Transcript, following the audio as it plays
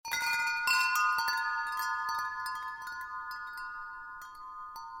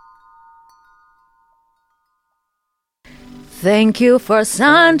Thank you for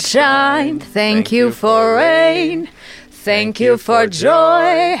sunshine, thank you for rain, thank you for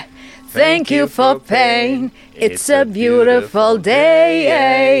joy, thank you for pain. It's a beautiful day.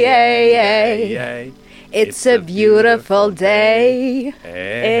 It's a beautiful day.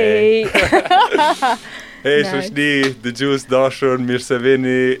 Hej, shëshni, dëgjues dashur, mirë se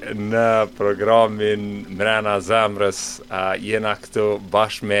vini në programin Mrena Zemrës. Jena këtu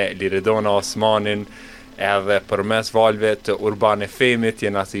bashkë me Liridona Osmanin edhe përmes valve të Urban FM-it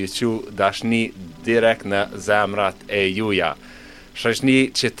jena të ju dashni direkt në zemrat e juja. Shëshni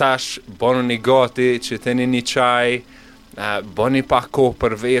që tash bonuni gati, që teni një qaj, boni pak kohë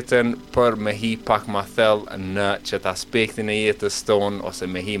për veten për me hi pak ma thellë në qëtë aspektin e jetës tonë ose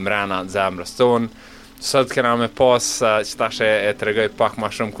me hi mrena zemrës tonë. Sot kena me pas që tash e tregoj pak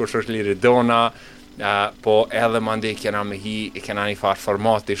ma shumë kush është Liridona, po edhe mandi kena me hi, kena një farë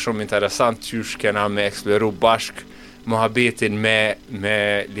formati shumë interesant qysh kena me eksploru bashk muhabetin me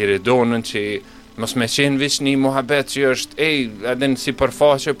Liridonën që mos me qenë vish një muhabet që është edhe në si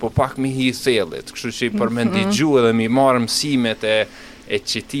përfaqe, po pak mi hi thellit, kështu që për me ndigju edhe mi marë mësimet e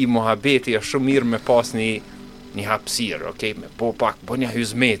qëti muhabeti është shumë mirë me pas një hapsirë, okay? Me po pak, bo një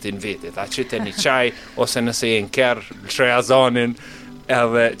hyzmetin vetit, a qëte një qaj, ose nëse e në kërë, lëshoj azanin,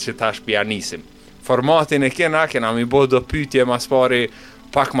 edhe që tash pianisim. Formatin e kena mi bo do pytje mas pari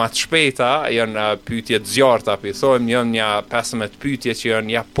pak ma të shpejta, janë pytje të zjarta, për thojmë, janë një 15 pytje që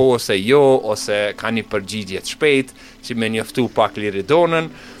janë ja po ose jo, ose ka një përgjigje të shpejt, që me njoftu pak Liridonën,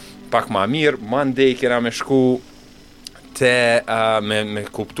 pak ma mirë, mandej kena me shku me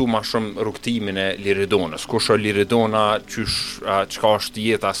kuptu ma shumë rrugtimin e Liridonës. Kush është Liridona, çka është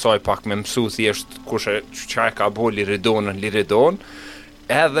jeta asaj, pak me mësu thjesht çka ka bo Liridon.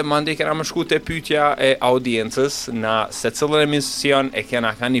 Edhe mandi kena më shku të pyetja e audiencës në se cilën emision e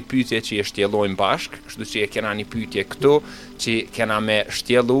kena ka një pyetje që e shtjellojmë bashk, kështu që e kena një pyetje këtu që kena me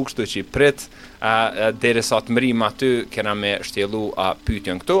shtjellu, kështu që prit derisa të mrim aty kena me shtjellu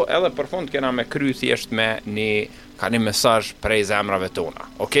pyetjen këtu, edhe për fund kena me kry thjesht me një mesazh prej zemrave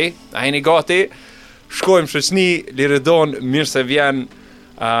tona. Okej? A jeni gati? Shkojmë shoqni Liridon, mirë se vjen.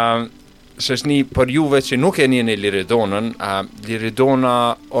 Shoqni për juve që nuk e njeni Liridonën,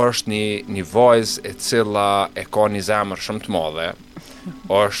 Liridona është një vajzë e cila e ka një zemër shumë të madhe,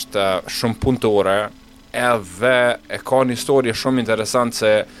 është shumë punëtore, edhe e ka një historie shumë interesant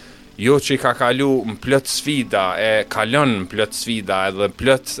se jo që i ka kalu në plët sfida, e kalon në plët sfida, edhe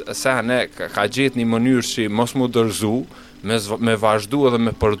plët sene ka gjetë një mënyrë që mos mu dërzu, me vazhdu edhe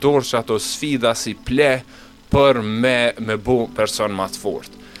me përdor që ato sfida si ple për me bu person ma të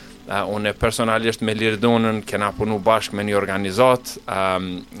fort. Unë personalisht me Liridonën kena punu bashkë me një organizat,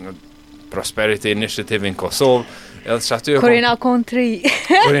 Prosperity Initiative in Kosovë, edhe që aty Korina Kontri,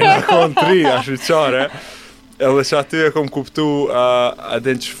 ashtu qare, edhe që aty e kom kuptu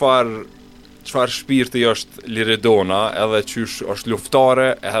edhe në qëfar shpirti është Liridona, edhe qysh është luftare,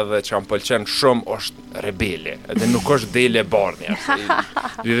 edhe që më pëlqen shumë është rebele, edhe nuk është dele barnja.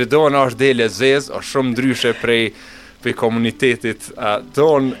 Liridona është dele zez, është shumë ndryshe prej komunitetit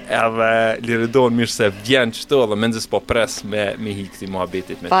ton, edhe Liridon mirë se vjen qëto dhe mendës po pres me hi këti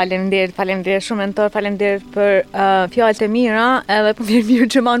muhabetit me. Faleminderit shumë mentor, faleminderit për fjalët e mira, edhe po mirë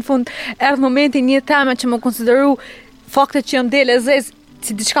që ma në fund erdhë momenti një tema që më konsideru faktet që jam dele zez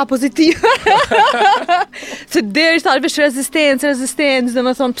si diçka pozitive. Se deri shtë alvesh rezistencë, dhe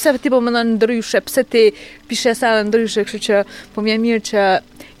më thonë, pse ti po më në ndryshe, pse ti pishe se edhe ndryshe, kështu që po më mirë që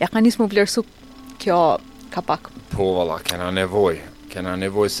ja ka nisë më vlerësu kjo ka pak. Po, valla, kena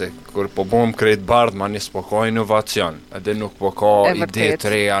nevoj se kur po bom krejt bardh, ma nis po ka inovacion, edhe nuk po ka ide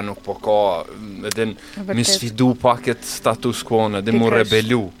të reja, nuk po ka, edhe mi sfidu paket status quo, edhe mu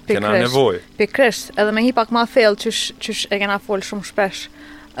rebelu, kena nevoj. Pikrisht, edhe me hi pak ma thellë, qysh e kena folë shumë shpesh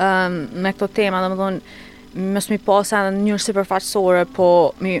me këto tema, dhe më thonë, mës mi pasa në njërë si përfaqësore, po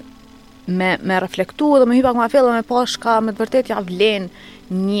me reflektu, dhe me hi pak ma thellë, dhe me pas ka me të vërtet ja vlen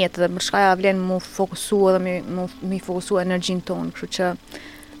njëtë dhe për shka ja vlen mu fokusu edhe mi fokusu energjin tonë, kështu që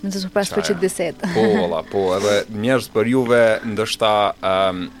në të surpres për që diset. Po, edhe njerëz për juve ndështa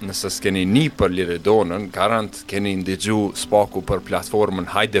nëse s'keni një për Liridonën, garant keni ndigju spaku për platformën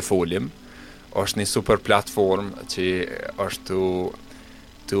Hajde Folim, është një super platform që është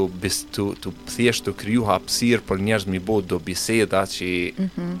të thjesht të kriju hapësirë për njerëz mi bo do biseda që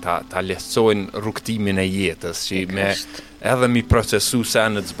ta lehtësojnë rrugtimin e jetës, që edhe mi procesu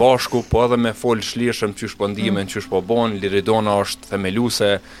senet zbashku, po edhe me folë shlirshëm qysh po ndimen, qysh po bon. Liridona është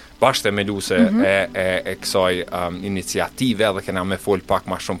bashkë themeluse e kësaj iniciative, edhe kena me folë pak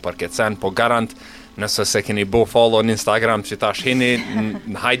ma shumë për këtë sen, po garant nëse se keni bo follow në Instagram që tash hini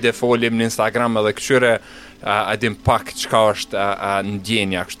në Hajde Folim në Instagram edhe këqyre a dim pak çka është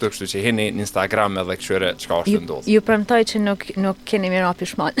ndjenja kështu që hini në Instagram edhe këshyre çka është ndodhur. Ju premtoj që nuk keni mira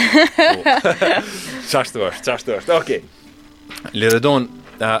pishman. Çashtu është. Okej. Liridon,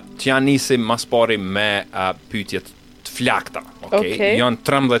 t'ja nisim mas pari me pyetjet të flakta, okay? Janë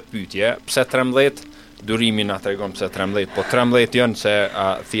 13 pyetje. Pse 13? Durimi na tregon pse 13, po 13 janë se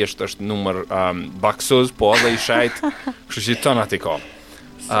thjesht është numër baksuz, po edhe i shajt, kështu që tona ti ka.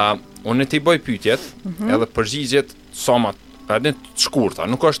 Unë ti bëj pyetjet, edhe përgjigjet sa më të shkurta.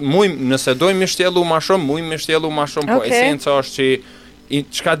 Nuk është nëse dojmë shtjellu më shumë, po esenca është që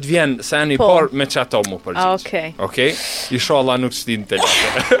çka të vjen se ani por me çato mu përgjigj. Okej. Inshallah nuk shtin të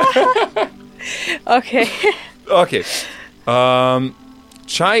lehtë. Okej.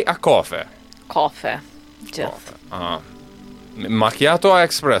 Çaj a kafe? Kafe. Gjithë. Macchiato a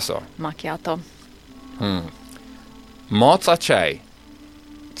espresso? Macchiato. Moca qaj?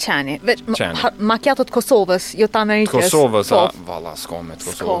 Qeni. Macchiato të Kosovës, jo të Amerikës. Kosovës, valla, s'ka me të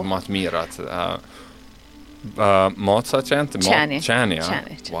Kosovës, ma të mirat. Moca qenë? Qeni,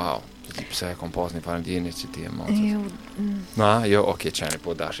 Wow. Pse e kom pas një parëndjeni që ti e moca? Jo, qeni,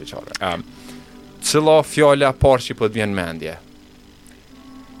 po dashi qare. Cila fjalla parë që po të vjen mendje?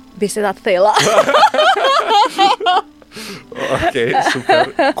 Bisedat thella. Super.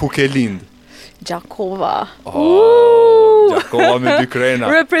 Ku ke lind? Gjakova. Gjakova me 2 krena.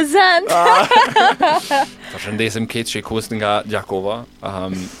 Represent. Përshëndesim ketë që i kust nga Gjakova.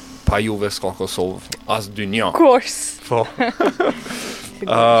 Pa juve s'ka Kosovë. As dynja. Course. Po.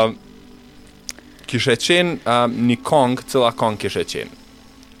 Kishe qenë një kong, cila kong kishe qenë?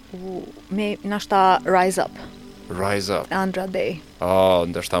 Me nashta Rise Up. Rise Up. Andra Day.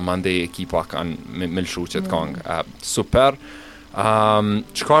 Ndërshta mandej ekipa kanë me lëshu që të kongë. Super.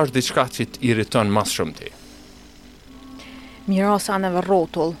 Qka është diçka që të irriton mas shumë ti? Mirasaneve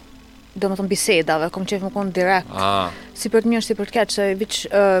rrotull. Do më thënë bisedave, kom qef më konë direkt. Si për të mirë, si për të keqë, se viç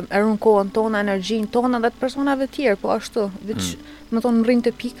e runë kohën tonë, energjinë tonë dhe të personave tjerë, po ashtu. Viç më thonë më rrinë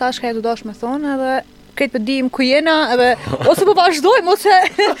të pika, shka e të dash me thonë, edhe këtë për dim ku jena, edhe ose po vazhdojmë, ose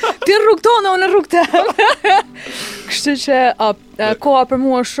ti rrugë tonë, unë rrugë të. Kështu që koha për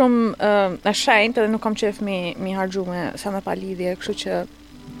mua është shumë e shenjtë, edhe nuk kam qef mi hargju me sa me pa lidhje, kështu që...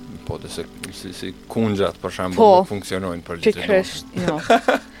 Po, dhe si kungjat, për shembull, nuk funksionojnë për gjithë. Pikërisht,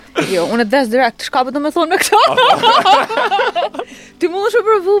 jo, unë e des direkt, shka për të me thonë me këto? Ti mund është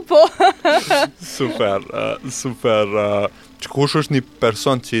provu, po. Super. Kush është një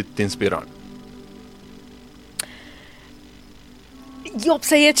person që t'inspiron? Jo,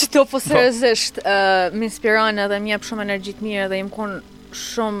 pse jetë që to, po seriozisht, m'inspiron edhe m'jep shumë energjit mirë dhe jam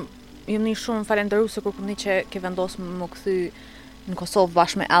një shumë falenderu se kur këmë një që ke vendosë më këthy në Kosovë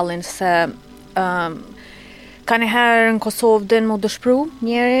bashkë me Ellen, se ka njëherë në Kosovë din më dëshpru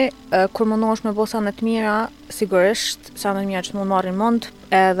njeri, kur më nosh me bosa në të mira, sigurisht, sa në të mira që më marrin mund,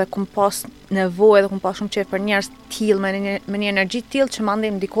 edhe kum pas nevojë dhe kum pas shumë qef për njerëz t'il me një energji t'il që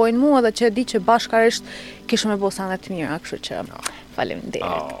mandej më dikojnë mua dhe që di që bashkarisht kishë me bosa në të mira, kështu që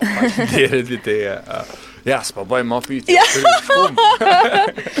faleminderit. Faleminderit viteja. Ja, s'pa bëj ma pyetje.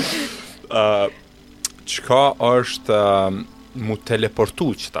 Çka është mu teleportu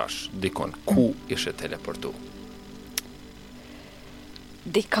që tash, dikon, ku ishe teleportu?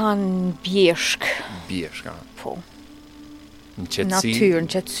 Dikan bjeshk. Bjeshk, Po. Në qetësi? Natyrë, në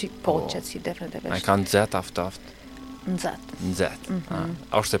qetësi, po, qetësi, definitivt. A i kanë nxet aft? Nxet.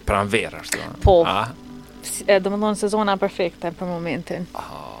 A është e pranverë, ashtu? Po. Do më thonë sezona perfekte për momentin.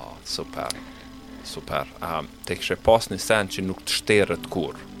 Super. Te kishe pas një sen që nuk të shterët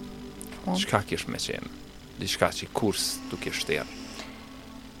kur. Çka kish me qenë? Diçka që kurs tu ke shterë?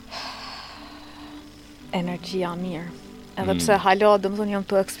 Energjia mirë. Edhe pse halo, do më thonë jam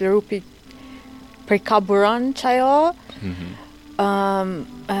të eksploru për kaburon që ajo,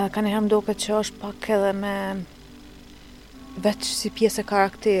 ka një hem doket që është pak edhe me veç si pjesë e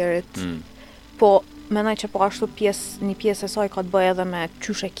karakterit. Po, menaj që po ashtu një pjesë e saj ka të bëj edhe me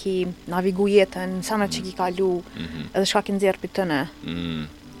qyshe ki navigu jetën, sanat që ki kalu, edhe shka ki nxjerë për tëne.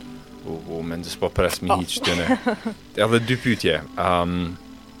 Me ndës po pres mi hiq tëne. Edhe 2 pyetje.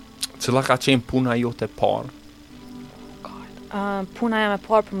 Cila ka qenë puna jote parë? Puna jam e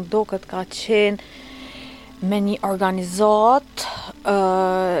parë për më doket ka qenë me një organizat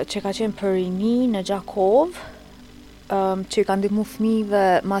që ka qenë për rini në Gjakovë, që i ka ndihmu fëmijëve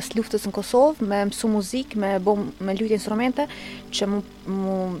mas luftës në Kosovë, me mësu muzikë, me lujtë instrumente, që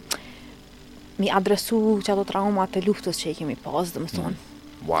mi adresu që ato traumat e luftës që i kemi pas, dhe më thonë.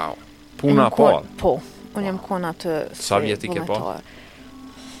 Wow, puna parë? Po, unë jam kona të... Sa vjeti ke po?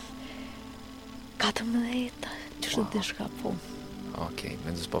 14, që shtë dishka, po. Okej,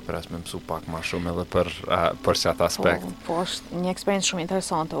 men du s'po përres me mësu pak ma shumë edhe për qatë aspekt. Po është një eksperiencë shumë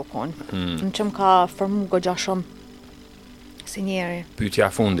interesante u konë. Në që më ka formu gogja shumë si njeri. Pyetja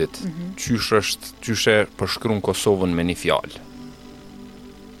fundit, qysh e përshkruan Kosovën me një fjalë?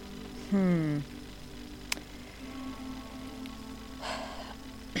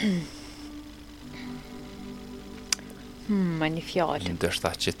 Me një fjalë. Ndështë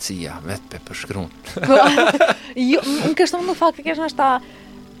qetësia, vetë pe përshkruan. Jo, më kështë në faktikisht është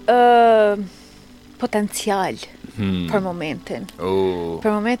potencial për momentin.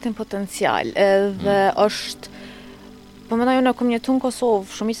 Për momentin potencial. Edhe është, po më unë kom jetu në Kosovë,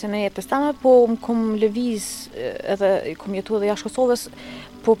 shumicën e jetës tame, po më kom lëviz edhe kom jetu edhe jashtë Kosovës,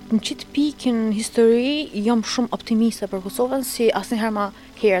 po në qitë pikin histori, jam shumë optimiste për Kosovën, si asnjëherë ma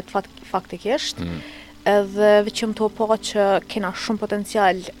herët faktikisht. Edhe veçëm të po që kena shumë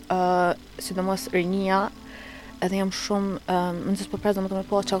potencial, sidomos rinia, edhe jam shumë, më nësës për prezë më të me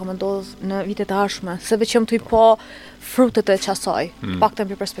po që ako me ndodhë në vitet e ardhshme, se veçëm të i po frutet e qasaj, pak të në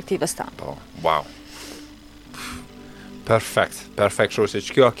për perspektivës ta. Wow. Perfekt, shorë,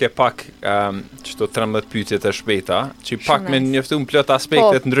 që kjo ke pak qëto 13 pyetjet e shpejta, që pak me njëftu më plot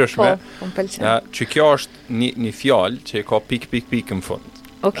aspektet ndryshme, që kjo është një fjalë që ka pik në fund.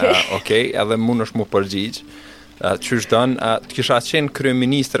 Okej, edhe mund është mu përgjigj. Qysh dënë, të kisha qenë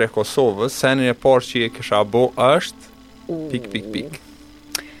kryeministre e Kosovës, senin e parë që e kisha bo është pik.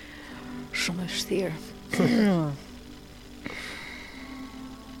 Shumë e vështirë.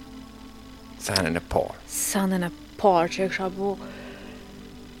 Senin e parë. Senin e parë që e kisha bo.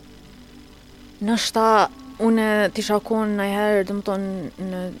 Nështa, une t'isha konë nëjherë, dhe më tonë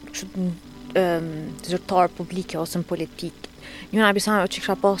në zyrtar publike ose në politikë. Njëna e bisameve që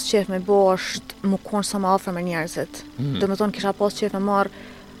kisha pas qef me bo është më konë sa më afër me njerëzit. Dhe më tonë kisha pas qef me marrë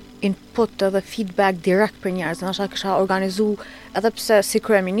input edhe feedback direkt për njerëzit. Nështa kisha organizu, edhe pse si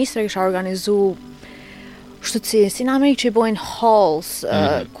kryeministre kisha organizu shtëtësi, si në Amerikë që i bojnë halls,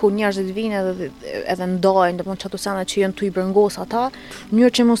 ku njerëzit vinë edhe ndajnë, dhe më që ato sene që jënë të i brëngos ata,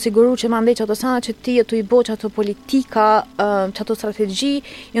 njërë që më siguru që ma ndej që ato sene që ti e të i bo që ato politika, që ato strategji,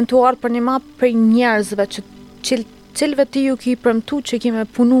 jënë të ardhë për një mapë për njerëzve që cilëve ti ju ki premtu që kime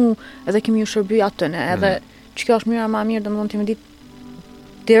punu edhe kime ju shërby atëne, edhe që kjo është mjëra ma mirë, dhe më thonë ti më ditë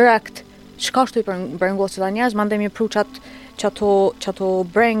direkt çka është i brengosë të njerëz, ma ndemi pru që ato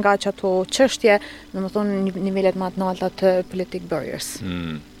brenga, që ato qështje, dhe më thonë nivellet ma të nalta të politik bërjës.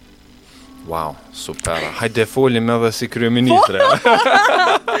 Wow, super. Hajde folim edhe si kryeministre.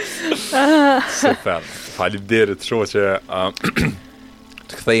 Super. Faleminderit shoqe.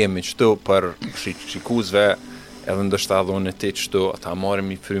 Të kthehemi qëtu për shikuzve, edhe ndështë adho në ti qëtu, ata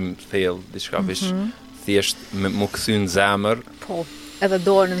marim i frym thellë, diçka vish thjesht më këthy në zemër. Po, edhe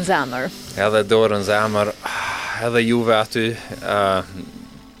dorë në zemër. Edhe juve aty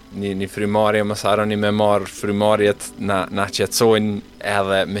një frymarje më saroni me marë frymarjet na qetësojnë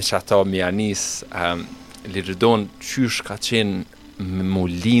edhe me që ata mi anis. Liridon, qysh ka qenë mu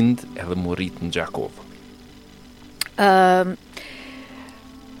lind edhe mu rrit në Gjakovë?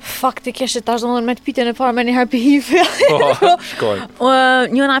 Faktikisht tash domethënë me të pyetjen e parë me një herë për hife. Shkoj.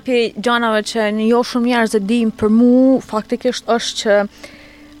 Njëna për gjanave që në jo shumë njerëz e dim për mu, faktikisht është që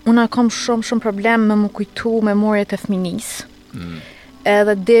unë kam shumë problem me më kujtu memorjet e fëminisë.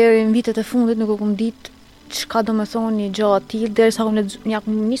 Edhe deri në vitet e fundit nuk e kam ditë çka do të thonë një gjë e tillë, derisa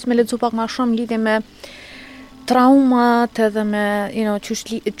kam nis me lexu pak më shumë lidhje me traumat edhe me,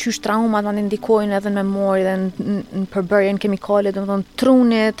 qysh traumat më ndikojnë edhe në memori dhe në përbërjen kimikale, domethënë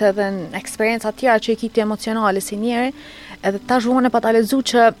trunit edhe në eksperienca tjera që i kiti emocionale si njeri, edhe tash vone pa ta lexu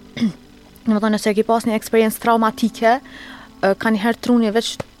që domethënë nëse ke pas një eksperiencë traumatike, ka një herë truni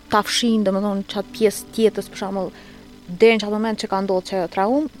veç ta fshin, domethënë çat pjesë tjetës për shembull, deri në çat moment që ka ndodhur që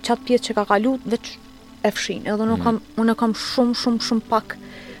traum, çat pjesë që ka kalu veç e fshin. Edhe unë kam shumë pak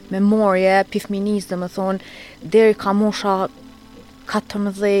memorje, pifminis, dhe më thonë, deri ka mosha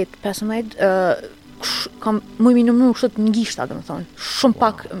 14-15, kam më i numru kështu të ngishta, dhe më thonë, shumë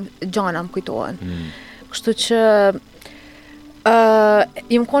pak gjana më kujtohen. Kështu që,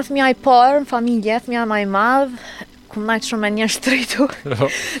 im konë fëmija i parë, në familje, fëmija ma i madhë, ku më najtë shumë me një shtritu.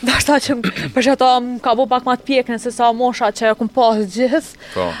 Do shta që, për që ato më ka bo pak ma të pjekën, se sa mosha që kom pas gjithë.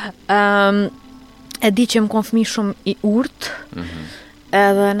 E di që më konë fëmi shumë i urtë,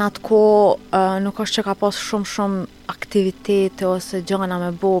 edhe në atë ko nuk është që ka pas shumë aktivitete ose gjana me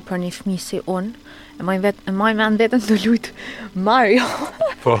bo për një fëmi si unë. E maj men vetën të lujtë Mario.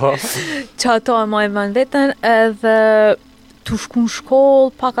 Që ato e maj men vetën edhe të shku në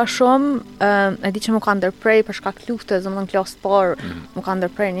shkollë paka shumë. E di që më ka ndërprej për shkak lufte, zëmë në klasë të parë, më ka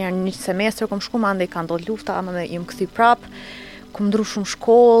ndërprej një semestër, kom shku, më andej ka ndodhë lufta, më dhe im këthi prapë. kom ndru shumë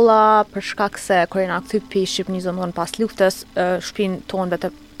shkolla për shkak se kur jena kthy pi Shqipënisë domethënë pas luftës, shtëpinë tonë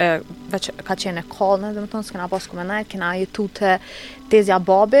veç ka qenë e kollë, domethënë s'kena pas ku me nejt, kena jetu te tezja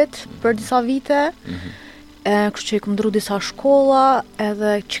babit për disa vite. Kështu që i kom ndru disa shkolla,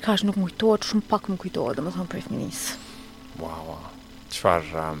 edhe qikash nuk më kujtohet, shumë pak më kujtohet, domethënë për fëminisë. Wow.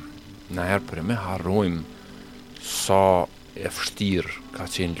 Çfarë na herë për me harrojmë sa e vështirë ka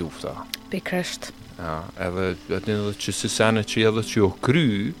qenë lufta. Pikërisht. Ja, edhe që si sene që edhe që jo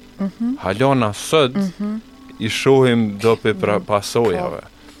kry, halona sot, i shohim dope pra pasojave.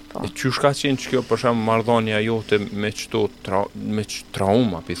 E qysh ka qenë që kjo për shemë marrëdhënia jote me qëto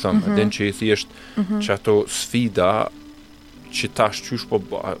trauma, pi thëmë, edhe që i thjesht që ato sfida që tash qysh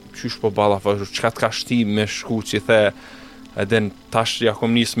po ballafaqosh, çka t'ka shti me shku që i the, edhe tash ja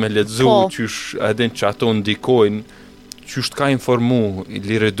kom nis me lexu, qysh edhe që ato ndikojnë, qysh t'ka informu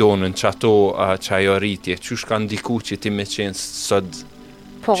Liridonën që ato që ajo rritje, qysh ka ndiku që ti me qenë sot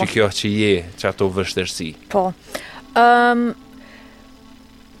që kjo që je, që ato vështërsi.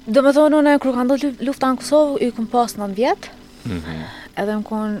 Do me thonë, unë kur ka ndodhur lufta në Kosovë, i kom pas 9 vjet, edhe më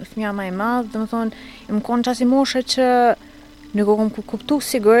konë fëmija ma i madh, do me thonë, më konë qasi moshe që nuk o kom kuptu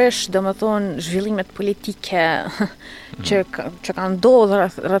sigurisht, do me thonë, zhvillimet politike që ka ndodhur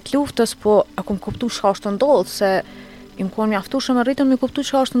rreth luftës, po e kom kuptu çka është ndodhur, se i më konë mjaftueshëm e rritëm me kuptu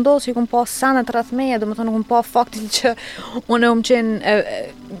çka është ndodhur, se i kom pas senet rreth meje, do me thonë, kom pas faktin që unë kom qenë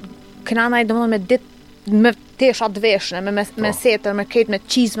kënanaj, do me thonë, me ditë me tesha të veshne, me setër, me krejt, me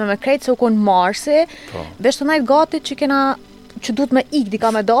qizme, me krejt, se u konë marsi, veç të najtë gati që duhet me ik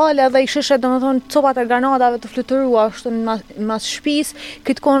dika me dalë, edhe i shishe, do me thonë, copat e granatave të fluturua, ashtu në mas shpis,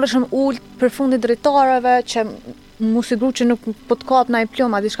 këtë konë vëshëm ullë për fundit dritareve, që mu sigru që nuk po të kap na i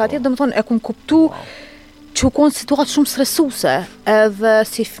ploma, diçka tjetë, do me thonë, e kom kuptu që u konë situatë shumë stresuse, edhe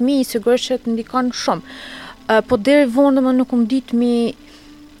si fmi, sigurisht që të ndikan shumë. Po deri vonë, do me nuk kom ditë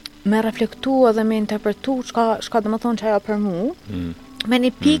me reflektu edhe me interpretu çka do të thonë që ajo për mu. Me një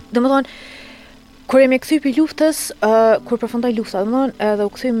pikë, do të thonë, kur jemi kthy pi luftës, kur përfundoi lufta, do të thonë, edhe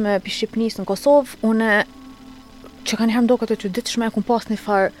u kthy me pi Shqipënisë në Kosovë, unë që kanë herë ndokat e çuditshme, kom pas një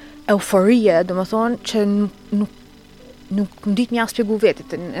farë euforie, do të thonë, që nuk më ditë mja spjegu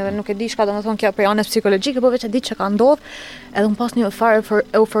vetit, edhe nuk e di çka do të thonë kjo për anës psikologjike, po veç e di që ka ndodhur, edhe kom pas një farë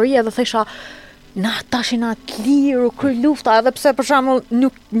euforie, edhe thesha na tash na të lirë kry lufta, edhe pse për shembull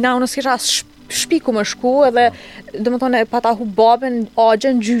unë s'kisha shtëpi ku më shku, edhe domethënë pata hu babën,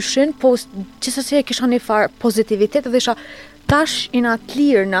 axhen, gjyshin, po gjithsesi e kisha një farë pozitivitet, edhe isha tash na të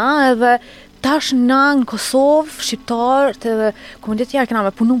lirë na, edhe tash na në Kosovë, shqiptarët edhe komunitetet tjerë kena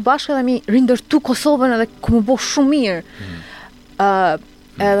me punu bashkë edhe mi rindërtu Kosovën edhe ku më bo shumë mirë.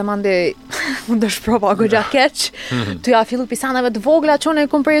 Edhe mandej më dëshprova goxha keq, të ja fillu pisaneve të vogla që unë e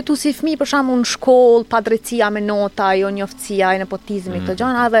kom përjetu si fëmijë, për shembull në shkollë, pa drejtësia me nota, jo njoftësia, nepotizmi, këto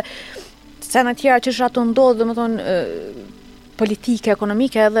gjëra, edhe sena tjera që ato ndodh, domethënë politike,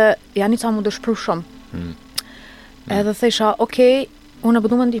 ekonomike, edhe janica më dëshpru shumë. Edhe thesha, okay, unë e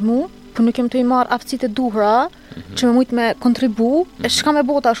bëdu me ndihmu, po nuk jem të i marrë aftësitë e duhura që me mujtë me kontribu, e shka me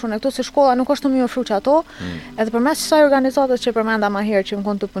bota shune, këto se shkolla nuk është të mjë ofru që ato, edhe përmes kësaj organizatës që përmenda ma herë që më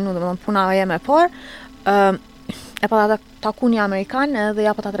konë të punu, dhe më puna jeme e parë, e pa ta taku një Amerikan, edhe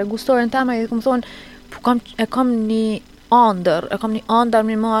ja pa ta tregu storën tema, edhe këmë thonë, e kam një andër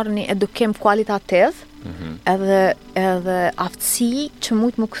më marrë një edukim kualitativ, edhe aftësi që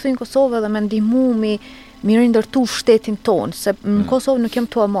mujtë më këthy në Kosovë edhe me ndihmu mi rindërtu shtetin tonë, se në Kosovë nuk jem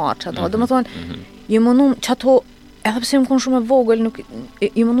të e marrë që ato. Dhe më thonë, ju mënum që ato, edhe pse jem konë shumë e vogël,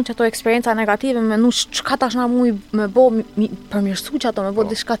 ju mënum që ato eksperienca negative, me nu qka tash na muj me bo, përmirësu që ato, me bo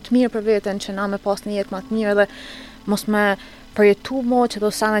diçka të mirë për veten, që na me pas një jetë ma të mirë, dhe mos me përjetu mo që ato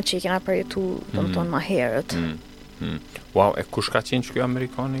sana që i kena përjetu, dhe më tonë ma herët. Wow, e kush ka qenë që kjo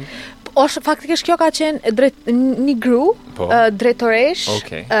Amerikani? Faktikisht kjo ka qenë një gru, drejtoresh,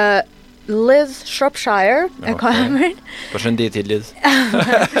 Liz Shropshire, e ka emrin. Përshëndetje Liz.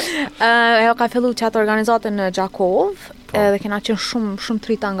 Ajo ka fillu që atë organizatën në Gjakov, edhe kena qenë shumë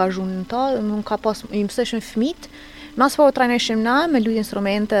të rritë angazhun në ta, më ka pas i mësëshën fëmit, mas po trajneshim na me lujt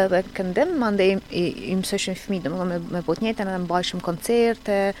instrumente dhe këndim, mande i mësëshim fëmijë, domethënë me botnjetën edhe mbajshim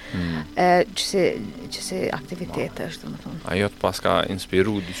koncerte, që si aktivitete është, domethënë. Ajo të pas ka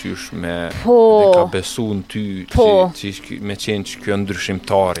inspiru diqysh me dhe ka besu në ty që me qenë që kjo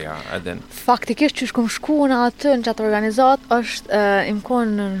ndryshimtarja edhe. Faktikisht që shkom shku në atë në qatë organizat është im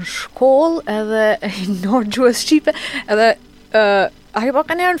konë në shkollë edhe në orë gjuhës Shqipe edhe A ke pa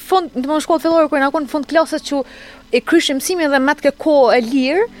kanë herë në fund, në shkollë fillore kur na kon në fund klasës që e kryshim mësimin dhe me të kohë e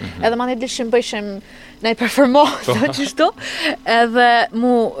lirë, edhe mandej dilshim bëjshim në performancë kështu. Edhe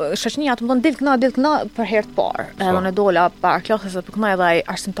mu shoqënia të më thon del këna për herë të parë. Edhe unë dola para klasës për këna edhe ai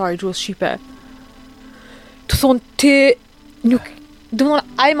arsimtari i gjuhës shqipe. Të thon ti nuk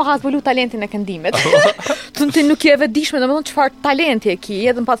domethënë ai më ka zbulu talentin e këndimit. Thonë ti nuk je vetëdijshme domethënë çfarë talenti e ke.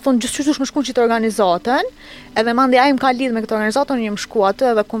 Edhe më pa thonë gjithçka më shkuan çit organizatën. Edhe mandej ai më ka lidh me këtë organizator, unë jam shku atë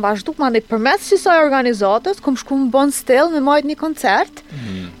edhe kum vazhdu mandej përmes kësaj organizatës kum shku në Bon Still me marrë një koncert.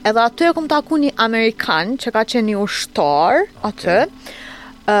 Edhe aty kum taku një amerikan që ka qenë një ushtar aty.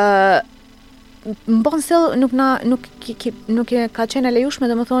 Në Bon Still nuk ka qenë e lejushme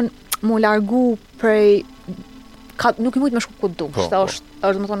domethënë mu largu prej nuk i mujt me shku ku du,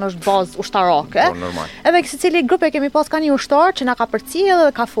 është domethënë është bazë ushtarake. Edhe secili grup e kemi pas ka një ushtar që na ka përcjell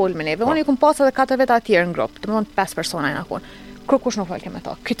dhe ka fol me neve. Unë i kum pas edhe 4 veta të tjerë në grup, domethënë 5 persona na kon. Kërkush nuk folke me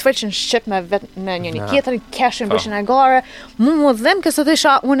ta. Këtë fëlqen shqip me njëri tjetrin, keshin bëshin e gare. Mu dhem kësë të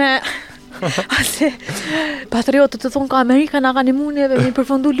isha une asi patriotët të thonë ka Amerika na ka nimu neve mi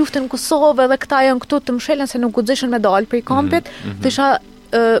përfundu luftën në Kosovë edhe këta janë këtu të mshelen se nuk guxishin me dalë prej kampit. Të isha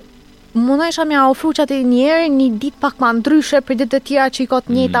muna isha mja ofru që ati njerë një dit pak ma ndryshe për ditë të tjera që i ka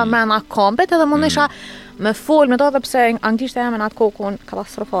të njëta mrena kampet edhe muna isha me fol me to dhe pse anglisht e jam në atë kokun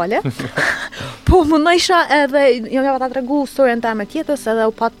katastrofale po muna isha edhe jam java ta të regu storien të me tjetës edhe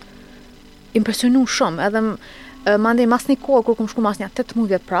u pat impresionu shumë edhe mandej mas një kohë kur kum shku mas një 8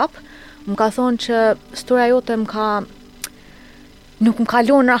 vjet prap më ka thonë që storia jote nuk më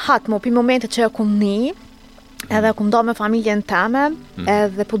kalon rahat më pi momentet që e kum një edhe kum do me familjen teme,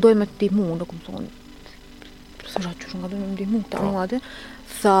 edhe po doj me të ndihmu, nuk më thonë, së që nga doj me ndihmu, ta mua atë,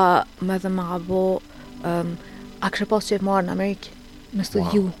 tha me dhe ma bo, a kështë pas që e marrë në Amerikë, me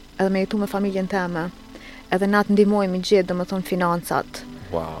studiu, edhe me jetu me familjen teme, edhe na të ndihmojmë i gjithë, dhe me thonë financat,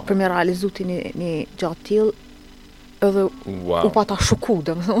 për me realizu ti një gjatë tjilë, edhe u pata shoku,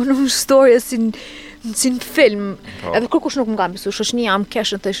 dhe me thonë, unë storje si në film, edhe kërkush nuk më kam besu, shoqënia më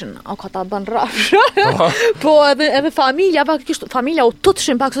keshën të ishin, o ka ta bën rafsh, po edhe familja, familja u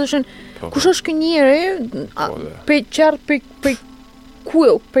tutëshin pak, se ishin, kush është kë njeri, prej qërë, prej ku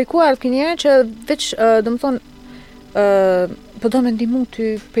ardhë kë njeri, që veç, dhe më thonë, po do me ndihmu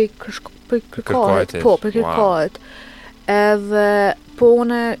ty prej kërkajt, po, prej kërkajt, edhe, po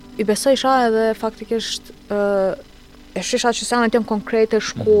une i besojsha edhe faktikisht, e shisha që sanet jam konkrete,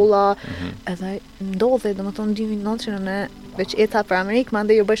 shkolla, edhe ndodhe, dhe më thonë 2009 në veç eta për Amerikë, ma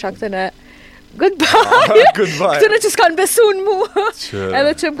ndë ju bësha këtë në goodbye, këtë në që s'kanë besu në mu,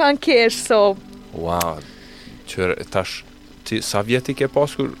 edhe që më kanë kesh, so. Wow, qërë, tash, sa vjeti ke pas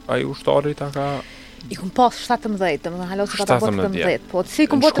kur ai ushtari ta ka... I kum pas 17, dhe më halo që ka ta botë 17, po,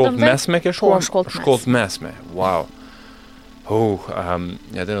 si kum botë 17? Shkollë mesme ke shkuar? Po, shkollë mesme, wow.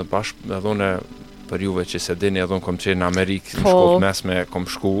 Ja dhe në bashkë, edhe une, për juve që se dini edhe unë kom qenë në Amerikë, në shkollë mesme kom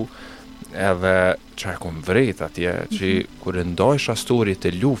shku, edhe që e kom vrejt atje, që kur e ndojsha storit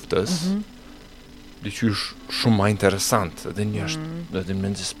e luftës, diqysh shumë ma interesant, edhe një është, edhe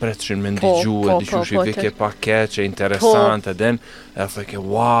me nëzispretshin me ndigju, edhe diqysh i vike paket që e interesant, edhe thëke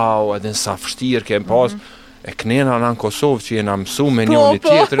wow, edhe në sa fështirë ke pas, e knena në Kosovë që jena mësu me njëni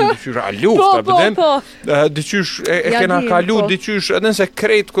tjetërin, diqysh a luft, diqysh e kena kalu, diqysh edhe nëse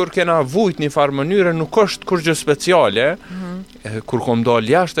krejt kur kena vujt një farë mënyre, nuk është kur gjë speciale, kur kom dal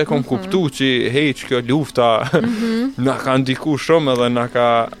jashtë e kom kuptu që hej që kjo lufta na ka ndiku shumë edhe na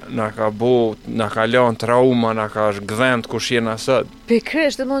ka bo, na ka lanë trauma, na ka gdhend kush jena sot.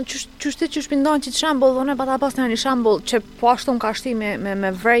 Pikrish, dhe mund qështë që shpindan që të shambull, dhe ne pata pas në një shambull që po ashtu në ka shti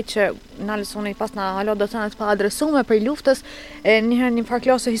me vrejt që në lësoni pas në halo do të në të pa adresume për luftës, njëherë një farë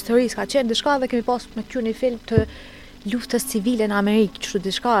klasë historisë ka qenë dishka dhe kemi pas me kjo një film të luftës civile në Amerikë, qështu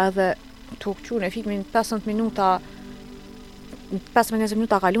dishka edhe të kjo në filmin 15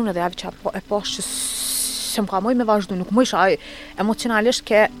 minuta kalune dhe javë që e pas që se më ka moj me vazhdu, nuk më isha emocionalisht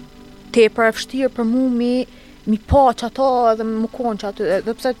ke te për e fështirë për mu mi pa që ato edhe më konë që ato,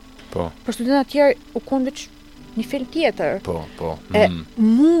 dhe pëse për studentat tjerë u konë veç një film tjetër.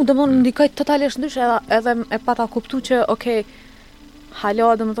 Mu dhe më ndikaj totalisht ndrysh edhe e pata kuptu që, okej,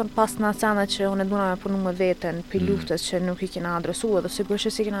 hala dhe më thonë pas në asana që unë e duna me punu me veten për luftës që nuk i kena adresu edhe sigurisht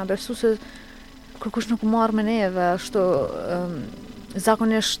që si kena adresu se kërkush nuk marrë me neve, ashtu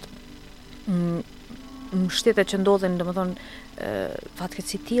zakonisht në shtetet që ndodhin, dhe më thonë, fatket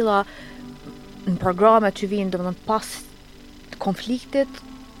si tila, në programet që vinë, dhe më thonë, pas konfliktit,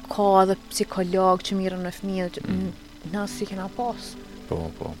 ka edhe psikolog që mirën në fëmijët, nësë si kena pas. Po,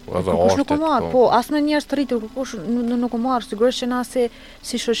 edhe artet, po, asë me njerës të rritur, kërkush nuk u marrë, sigurisht që na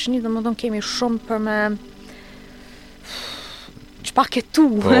si shoqëni, dhe më thonë, kemi shumë për me shpaketu,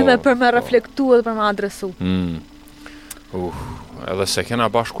 edhe për me reflektu edhe për me adresu. Edhe se kena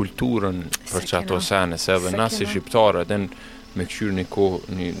bash kulturën për që ato sene, se edhe na si shqiptarë, edhe me këshyrë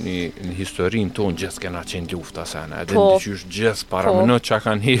një historinë tonë gjithë kena qenë lufta sene, edhe në qysh gjithë para mënët që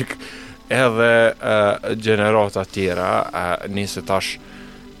kanë hik edhe generata tjera, nëse tash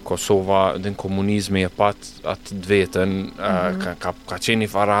Kosova dhe në komunizmi e pat atë dvetën, ka qenë një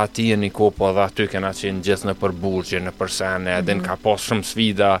farahatije një kopo dhe aty kena qenë gjithë në përburgje, në përsene, edhe ka pas shumë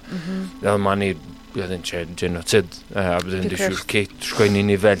sfida, edhe ma një edhe në genocid, edhe në dyshur këtë shkoj një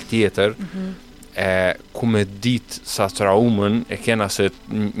nivel tjetër, ku me ditë sa traumën, e kena se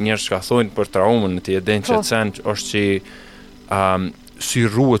njerës që ka thojnë për traumën, në ti edhe në që të sen është që si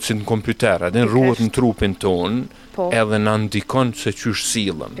ruhet si në kompjuter, edhe në ruhet në trupin tonë, edhe në ndikon se qysh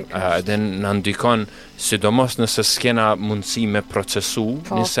silëm, edhe në ndikon sidomos nëse s'kena mundësi me procesu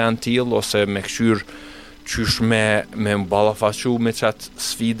një sen t'il, ose me këshyr qysh me mballafaqu me qatë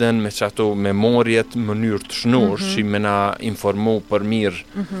sfiden, me qato memorjet mënyrë të shnosh, që me na informu për mirë,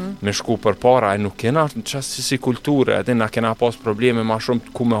 me shku për para, e nuk kena qasë si kulture, edhe na kena pas probleme ma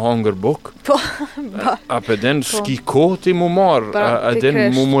shumë ku me hangër buk, apo edhe në s'ki koti mu marë, edhe në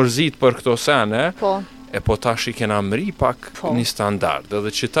mu mërzit për këto sene, e po tash i kena mri pak një standard,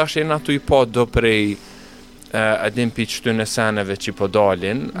 edhe që tash e na tu i po do prej edhin pi qëty në seneve që po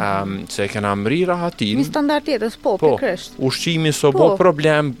dalin, se kena mri rahatin. Një standard tjetës, pikrisht. Ushqimi so bo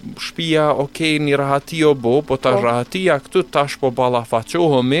problem, shpia, një rahati o bo, po tash rahatia këtu tash po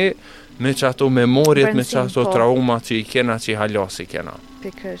ballafaqohemi me qato memorjet, me qato trauma që i kena, që i halasi kena.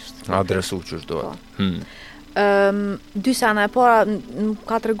 Pikrisht. Adresu që shdohet. Dy sene e para,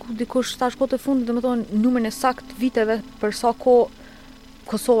 ka të regu dikush tash kohë të fundit, dhe më thonë numrin e sakt viteve për sa kohë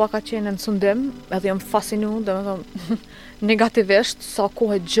Kosova ka qenë në sundim, edhe jam fascinu, dhe me thonë negativisht, sa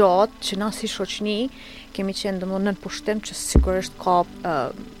kohë gjatë që na si shoqni kemi qenë dhe më thonë në pushtim që sigurisht ka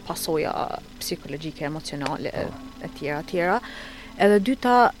pasoja psikologjike, emocionale, e tjera. Edhe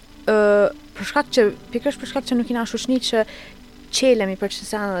dyta, pikërisht për shkak që nuk jena shoqni që qelemi për çdo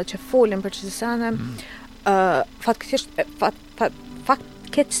sene dhe që folim për çdo sene,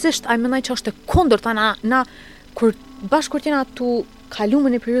 fatkeqësisht ai mendoj që është e kundërta na kur jena tu kalume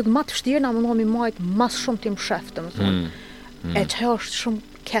një periudhë më të vështirë, na mundohemi majt mas shumë tim shef, domethënë. E çajo është shumë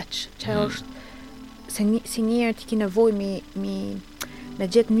keq, çajo është si njerë ti ki nevojë me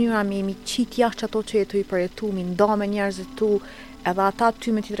gjetë mënyra mi qit jashtë ato që jetu i përjetu, mi nda me njerëzit tu, edhe ata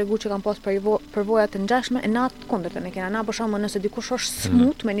ty me ti tregu që kanë pas përvoja të ngjashme, e na të kundërtën e kena. Na për shembull nëse dikush është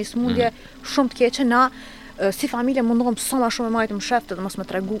smut me një smundje shumë të keqe, na si familje mundohem sa më shumë me majtë më sheftë dhe mos me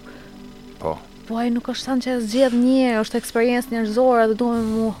tregu. Po ai nuk është thënë që zgjedh një, është eksperiencë njerëzore dhe duhet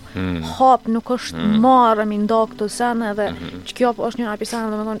mu hap, nuk është marrë mi nda këto sene dhe që kjo është një nga pisane,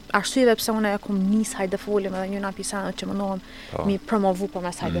 domethënë arsyeve pse unë e kom nis hajde folim edhe një nga pisane që mundohem mi promovu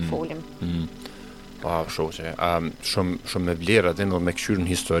përmes hajde folim. Shoqe, shumë me vlerë edhe me këshyrë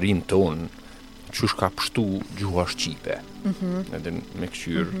në historinë tonë, qysh ka pështu gjuha shqipe. Edhe me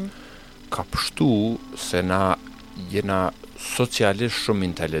këshyrë ka pështu se na jena socialisht shumë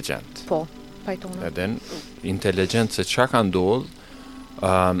inteligent. Edhe inteligent se qa ka ndodh,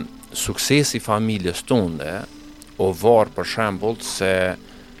 suksesi familjes tonde o varë për shembull se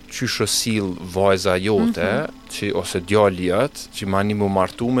qysh sil vajza jote, ose djali jët, që ma një mu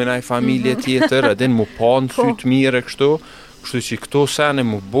martu me naj familje tjetër, edhe mu pa në sytë mire kështu që këto sene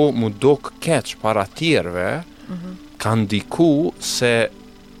mu dok keq para tjerve, ka ndiku se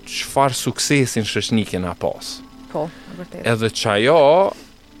qfar suksesin shëshni kena pas. Edhe qajo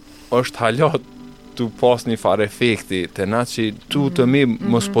është halat të pas një far efekti, të na që tu të mi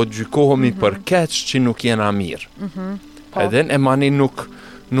mos po gjykohemi për keq që nuk jena mirë. Edhe e mani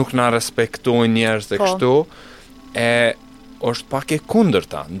nuk na respektojnë njerëz dhe kështu, e është pak e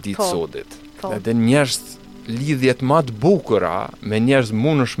kundërta në ditë sodit. Edhe njerëz lidhjet ma të bukura me njerëz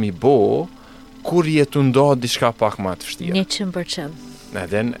munësh mi bo, kur jetu ndo diçka pak ma të vështirë. 100%.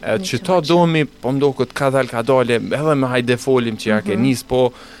 Edhe që ta domi, po ndo këtë ka dale, edhe me hajde folim që ja ke nis,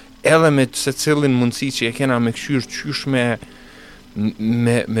 po edhe me se cilin mundësi që e kena me këshyrë qysh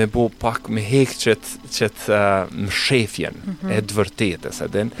me bo pak me hek qëtë më shefjen e të vërtetës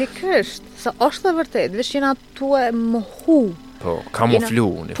edhe. Pikrisht, sa është dhe vërtet, veç jena tu e mohu. Kamuflu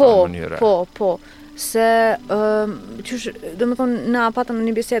një farë mënyre. Po, se qysh, dhe më thonë, na patëm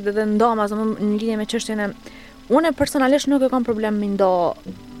një bisedë dhe ndamaz në lidhje me çështjen e unë personalisht nuk e kam problem me ndo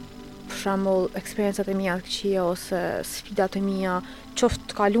për shembull eksperiencat e mia të këqija ose sfidat e mia, qoftë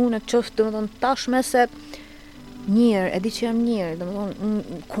të kalune, qoftë domethënë tashme se mirë, e di që jam mirë,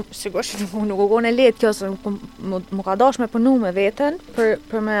 domethënë sigurisht nuk u gone lehtë kjo se më ka dashur me punu me veten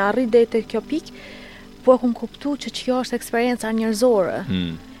për me arrit deri te kjo pikë, Po e kum kuptu që kjo është eksperjenca njerëzore.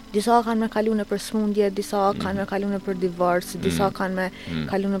 Disa kanë me kalu në për smundje, disa kanë me kalu në për divorc, disa kanë me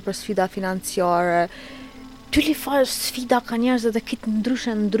kalu në për sfida financiare. Tyli farë sfida ka njerëzit dhe kitë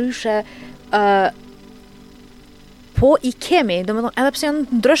ndryshe, po i kemi, do me thonë, edhe pse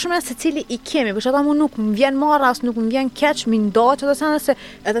janë ndryshme se cili i kemi, për që ata mu nuk më vjen marras, nuk më vjen keq, mi ndati ato sene, se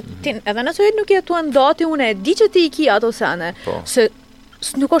edhe nëse nuk jetu ndati, une e di që ti i ki ato sene, se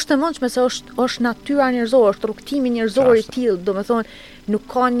nuk është të mëndshme se është natyra njerëzore, është rrugtimi njerëzor i tillë, do me thonë, nuk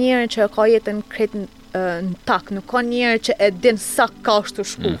ka njerë që ka jetën kretë në tak, nuk ka njerë që e din sa ka është të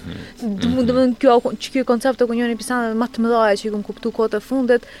shku. Do me thonë, kjo koncept të njëri pisanëve më të mëdhaja që i kum kuptu kohët e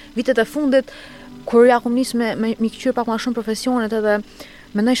fundit, vitet e fundit, kur ja kum nis me këqyr pak ma shumë profesionet edhe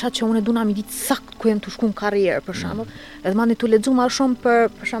mendojsha që unë duna mi ditë sakt ku jem të shku në karrierë, për shembull. Edhe mani tu lexu më shumë për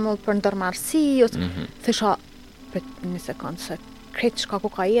shembull për ndërmarrësi ose thesha për një sekondë se kretë shka ku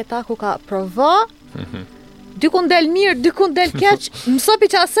ka jeta, ku ka prova, dykun del mirë, dykun del keq, mëso pi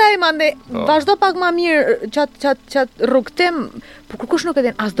qasej, mande, vazhdo pak ma mirë qatë rrugtim, po kërkush nuk e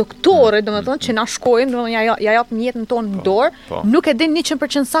din, as doktore, do me thonë, që na shkojmë, ja japë jetën tonë në dorë, nuk e din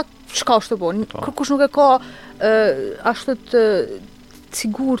 100% sakt çka është të bo, kërkush nuk e ka ashtu të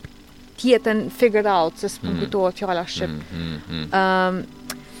sigur tjetën figured out, se s'pëm kujtohet fjala shqip.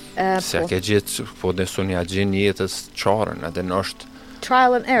 Se a ke gjithë, po nësu një gjenë jetës qarën, edhe në është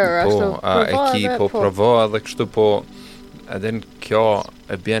trial and error, po provo edhe kështu, po edhe në kjo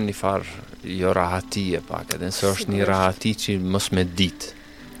e bjen një farë jo rahatie pak, edhe nëse është një rahati që mos me ditë.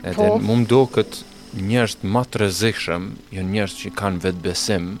 Edhe mu mdo këtë njerëz më të rrezikshëm, jo njerëz që kanë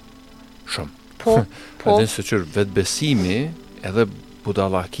vetbesim shumë. Edhe nëse që vetbesimi edhe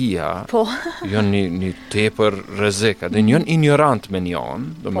budallakia janë një tepër rrezik, edhe janë ignorant me një anë,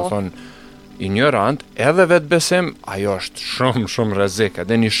 do me thonë ignorant, edhe vetbesim, ajo është shumë rrezik,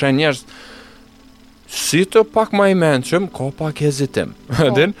 edhe një shenjë njerëz si të pak ma i mençëm, ka pak hezitim.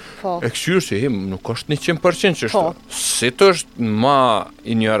 Edhe e këshyrë që nuk është 100% qështu. Si të është ma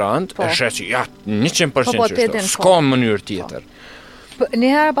ignorant, e shë që ja 100% qështu, s'ka mënyrë tjetër.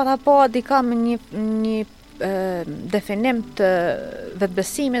 Njëherë pata po dika me një definim të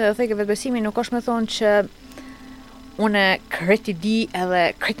vetbesimit, dhe theke vetbesimi nuk është me thonë që une kreti di edhe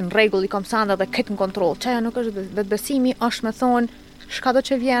kreti në regull i kom sanda dhe kreti në kontrol. Qaja nuk është vetbesimi, është me thonë shka do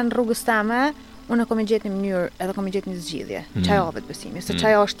që vjen rrugës teme, unë kom i gjetë një mënyrë edhe kom i gjetë një zgjidhje. Qaja o vetbesimi, se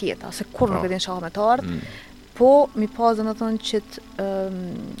qaja është tjeta, se kur nuk e din shaha me të ardhë, po mi pasë dhe me thonë që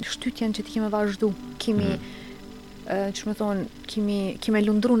shtytjen që ti kime vazhdu, kimi, që me thonë, kime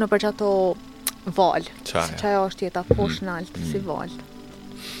lundru në për që ato valë, se qaja është tjeta, poshtë naltë, si valë.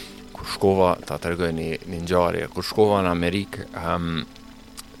 Kur shkova, ta të regoj një ngjarje, kur shkova në Amerikë,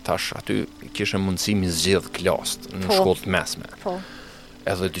 tash aty kishe mundësi mi zgjedh klasë në shkollë të mesme.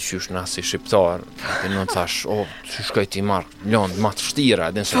 Edhe dyqysh na si shqiptar, edhe në thash, që shkoj ti marrë lëndë ma të vështira,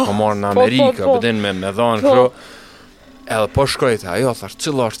 edhe nëse po marrë në Amerikë, edhe me dhanë kërë, edhe po shkojte, ajo thash,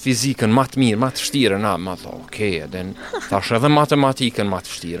 cilla është fizikën ma të mirë, ma të vështira, na, ma tha, okej, edhe thash edhe matematikën ma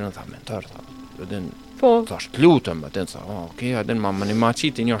të vështira, tha, mentor, edhe thash, të lutëm, edhe tha, okej, edhe ma një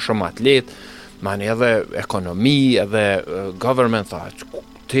qiti një shumë atlet, ma një edhe ekonomi, edhe government, tha,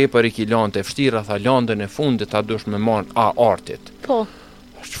 tepër i ki lëndë e vështira, tha, lëndën e fundit, ta dush me marrë artit.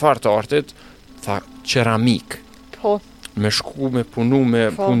 Çfarë të artit? Tha, keramik. Me shku me punu me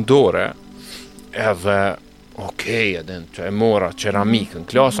pundore, edhe, okej, edhe që e mora keramikën,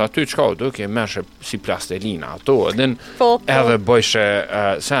 klasa aty qka, duke meshe si plastelina ato, edhe bëjshe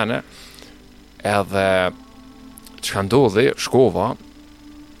sene, edhe që ndodhi, shkova,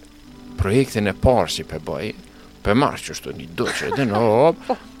 projektin e parë që pe bëj, pe marrë që shtu një doqe, edhe në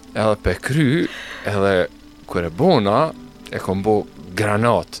edhe pe kry, edhe kër e bona, e kom bo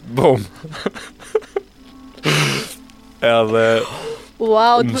granat, bom. Edhe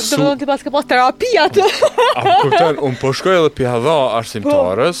wow, të mëndon të pas ka pas terapia të. Kupton, unë po shkoj edhe pja dha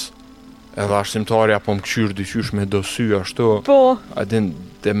arsimtarës, edhe arsimtarja po më këshyrë dyqysh me dosy ashtu. Adin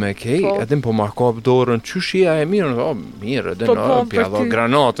dhe me kej, adin po ma kap dorën, qyshia e mirë, mirë, adin pja dha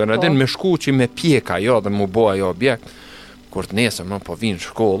granatën, adin me shku që me pjeka jo dhe mu bo ajo objekt. Kur të nesëm, po vinë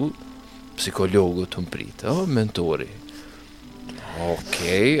shkollë, psikologu të më pritë, mentori.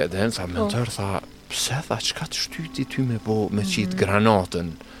 Okej, edhe në tha mentor, tha, pse tha, qka të shtyti ty me bo me qitë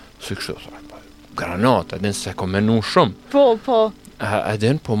granatën? Si kështu, tha, granat, edhe se ko menu shumë.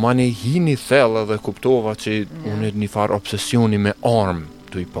 Edhe po ma një hini thellë edhe kuptova që unë një farë obsesioni me armë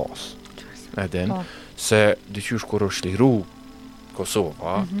të i pas. Edhe se dyqysh kur është liru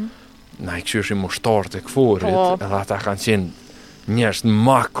Kosova, na i këshysh i mushtarë të këforit, edhe ata kanë qenë njerëz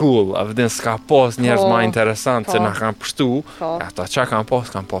ma cool, a vëdin s'ka pas njerëz ma interesant se na kanë pështu, ata qa kanë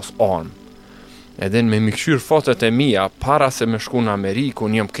pas armë. Edhe me miksyr fotot e mia, para se me shku në Amerikë,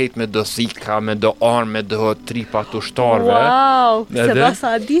 unë jam kejt me do thika, me do armë, me do tripa të ushtarve. Wow, se Edhe-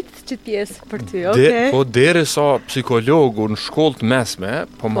 basa ditë që pjesë për ty, okay. Po deri sa psikologu në shkollë të mesme,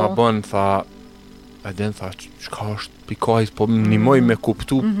 po ma bën tha, edhe tha, çka është pikajs, po më nimoj me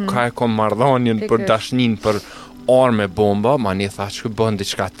kuptu ka e kom marrëdhënien për Pikërisht. dashnin për armë e bomba, ma një tha që bën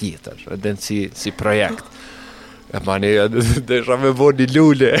diçka tjetër, edhe si projekt. E mani, desha me bo një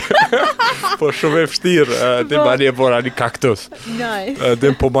lule, po shumë e vështirë, dhe mani e bora një kaktus. Nice.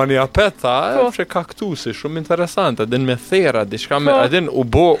 Edhe po mani apet, tha, Po. që kaktusi, shumë interesant, edhe me thera, diçka me, edhe u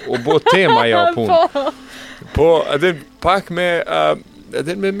bo tema ja punë. Po, edhe pak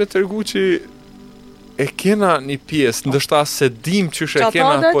edhe me tërgu që e kena një pjesë, ndështa se dim që e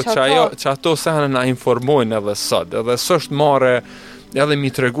kena, po që ato sehne na informojnë edhe sot, edhe së është mare, edhe mi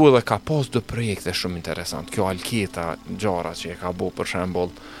tregu dhe ka pas do projekte shumë interesant. Kjo alketa gjara që e ka bo për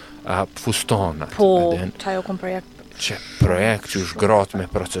shembull fustanat. Po, Edhe që ajo kom projekt. që projekt që është gratë me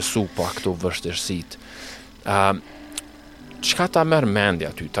procesu pa këto vështirësit. Qka ta merë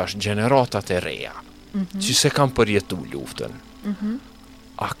mendja ty, tash generatat e reja, që se kam përjetu luftën.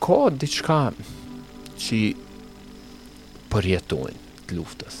 A ka diçka që përjetojnë të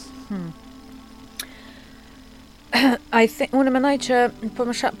luftës? Unë mendoj që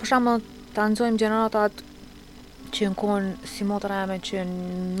për shembull ta nxojmë gjeneratat që në konë si motra eme që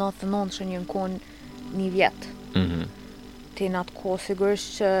në 99 që në konë një vjetë. Ti në atë kohë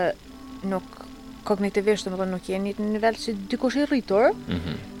sigurisht që nuk kognitivisht domethënë nuk jeni në nivel që dikush i rritur,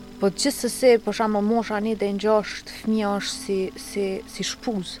 po gjithsesi për shembull mosha 1 deri në 6 fëmia është si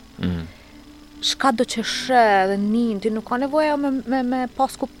shpuz. Shka do që shë dhe nin, ti nuk ka nevoja me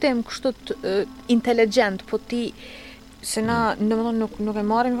pas kuptim kështu inteligjent, po ti se na domethënë nuk e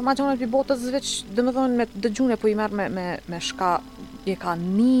marrim informacionet për botës veç domethënë me dëgjune, po i merr me shka je ka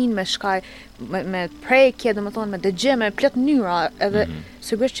nin, me shka me prekje, domethënë me dëgjim, me plot mënyra, edhe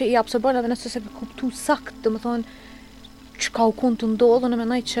sigurisht që i absorbon edhe nëse se kuptu sakt, domethënë çka u kon të ndodhë, unë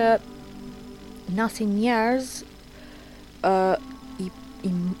mendoj që na si njerëz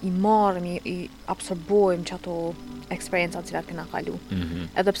i marrim, i absorbojmë që ato eksperiencat cilat kena kalu.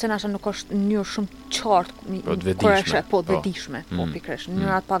 Edhe pse nasha nuk është në mënyrë shumë qartë, Po të vetëdijshme. Po të vetëdijshme, po pikërisht, në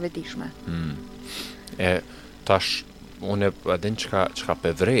mënyra të pavetëdijshme. E tash unë edhe çka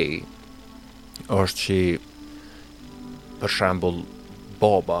pëvrej është që për shembull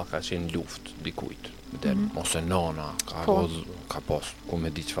baba ka qenë luftë dikujt, ose nana ka pas ku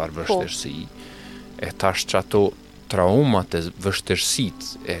me di çfarë vështirësi. E tash që ato traumat e vështirësit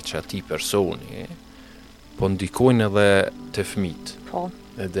e që ati personi po ndikojnë edhe të fëmijët. Po.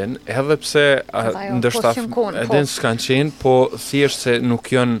 Edhe pse ndërsa edhe s'kanë qenë, po thjesht se nuk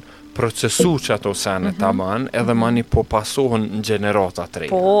janë procesu që ato sene taman, edhe mani po pasohen në gjenerata të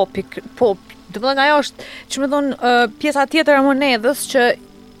reja. Po, domethënë ajo është, që me thonë, pjesa tjetër e monedhës që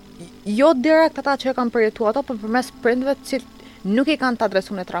jo direkt ata që e kanë përjetu ato, por përmes prindve që nuk i kanë të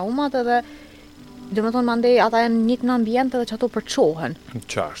adresu në traumat edhe domethënë mandej ata janë një në ambient edhe që ato përçohen.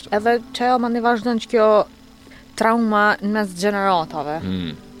 Qashtë. Edhe që ajo mandej vazhdon që kjo trauma në mes gjeneratave.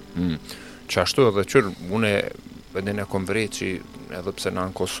 Qashtu edhe qërë, une edhe në kom vrej që edhe pse në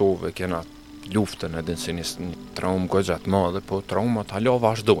Kosovë kena luftën edhe si një traumë gojgjat madhe, po traumat hala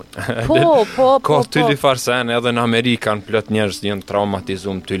vazhdojnë. Po. Ka tyli farsen edhe në Amerikan plot njerëz janë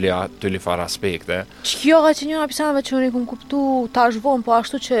traumatizum tyli far aspekte. Kjo ka që njëra pisanave që unë i kom kuptu tash vonë, po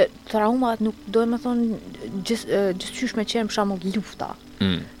ashtu që traumat nuk do me thonë gjithqysh me qenë për shembull lufta.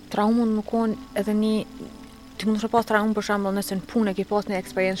 Traumën nuk konë edhe një ti mund të pas traumë për shembull nëse në punë ke pas një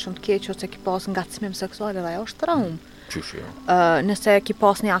eksperiencë shumë të keq ose ke pas ngacmim seksual, edhe ajo është traumë. Nëse ki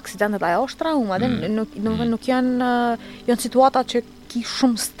pas një aksident edhe ajo është trauma, nuk janë situata që ki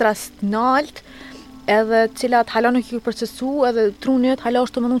shumë stres nalt, edhe cilat hala nuk i procesu, edhe trunit hala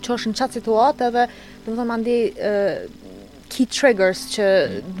është të mënu që është në qatë situatë, edhe dhe më thonë mandi key triggers që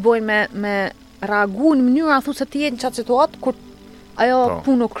të bojnë me reagu në mënyra thu se ti jetë në qatë situatë, kur ajo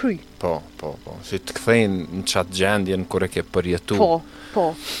punë o kry. Po, si të kthejnë në qatë gjendjen kur e ke përjetu.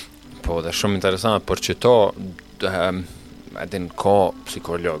 Po, dhe shumë interesant, për që to edhin ka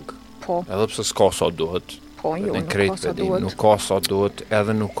psikolog. Edhe pse s'ka sa duhet. Nuk ka sa duhet. Nuk ka sa duhet,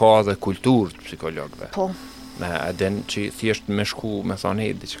 edhe nuk ka dhe kulturë të psikologve. Edhin që thjesht me shku, me thonë,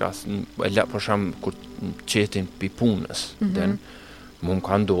 hej, diçka, për shumë, kur qetin pi punës, mu më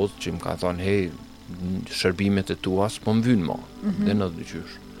ka ndodhë që më ka thonë, hej, shërbimet e tua s'po më vynë ma. Dhe në dhe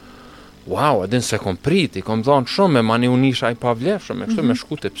qysh. Wow, edhe se kom priti, kom thonë shumë me mani unisha i pavlefshëm, me kështu me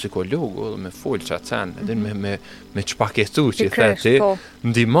shku të psikologu, me folë që atësen, edhe me qpaketu që i theti,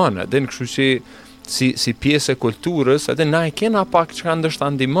 ndimon, edhe në kështu që si pjesë e kulturës, edhe na i kena pak që ka ndështë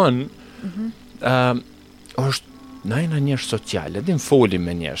ndimon, është najna njerëz sociale, edhe foli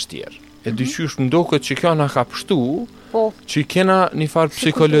me njerëz tjerë. E dyqysh më duket që kjo na ka pështu, që kena një farë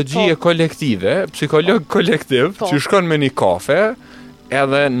psikologjie kolektive, psikolog kolektiv, që shkon me një kafe,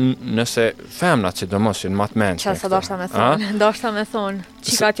 edhe nëse femnat sidomos janë më të mendshme. Çfarë doshta me thonë,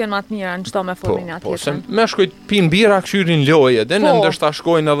 çikat janë më të mira në çdo me folin atje. Se meshkujt pinë bira, këshyrin lojë, edhe ndoshta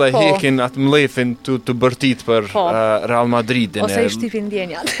shkojnë edhe hekin atë mlefin të bërtit për Real Madridin. Ose i shtypin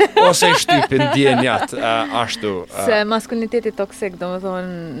ndjenjat. Ose i shtypin ndjenjat, ashtu. Se maskuliniteti toksik,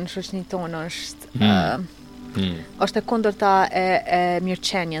 domethënë në shoqërinë tonë është e kundërta e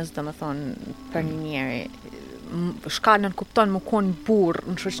mirëqenies, domethënë për një njeri. Shka nën kupton më konë burr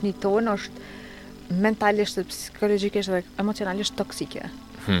në shoqërinë tonë është mentalisht, psikologjikisht dhe emocionalisht toksike.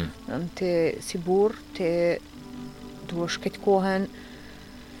 Ti si burr, ti duhesh këtë kohën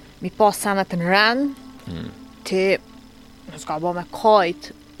mi pas sanat në rend, ti s'ka bo me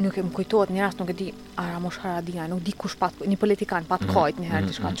kajt, nuk e më kujtohet një rast, nuk e di Aramosh Haradia, nuk di kush pat, një politikan pat kajt një herë,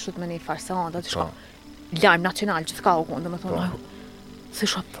 të shka të shut me një farsanta, të shka lajm nacional që t'ka u konë, dhe me thonë, se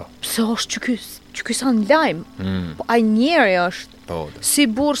shka, pse është që ky sa në lajmë, po ai njeri është, si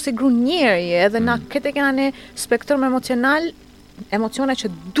burr, si gru njeri, edhe na këtë e kena një spektrum emocional, emocione që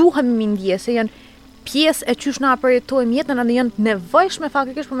duhem mi ndje, se janë pjesë e qysh na përjetojmë jetën, edhe janë nevojshme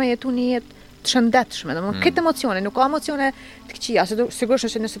faktikisht për me jetu një jetë të shëndetshme, domethënë këtë emocione, nuk ka emocione të këqija, se sigurisht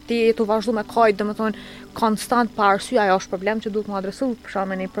që nëse ti jetu vazhdu me kajt, domethënë konstant pa arsye, ajo është problem që duhet mu adresu për shkak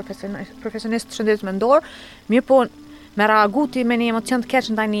me një profesionist të shëndetit mendor, mirë po me reaguti me një emocion të keq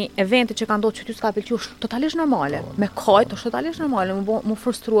ndaj një eventi që ka ndodhur që ty s'ka pëlqyer është totalisht normale. Me kajt është totalisht normale, mu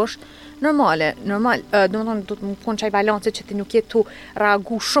frustruosh normale. Domethënë do të më kon çaj balanci që ti nuk je tu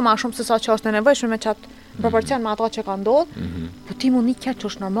reagu shumë a shumë se sa që është e nevojshme me çat në proporcion me ato që ka ndodhur, po ti mundi keq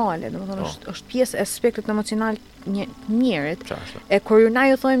është normale, domethënë është pjesë e spektrit emocional një njerit. E kur ju na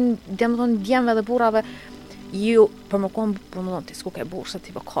ju thojmë, domethënë djemve dhe burrave, ju për më kon, për më thonë ti s'ku ke burrë,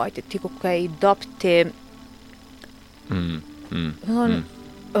 ti po kajti, ti ku ke i dop ti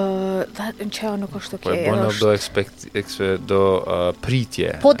që nuk është okej. Po do pritje.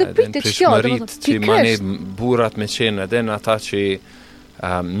 Po do pritje prishmërit që mani burrat me qenë edhe në ata që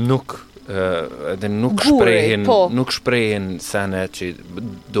nuk shprehin sene që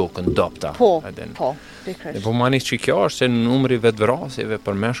duken dopta. Po, pikërisht. Po mani që kjo është se numri vetvrasjeve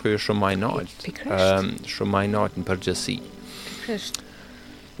për meshkuj është shumë më i lartë. Shumë më i lartë në përgjithësi. Pikërisht.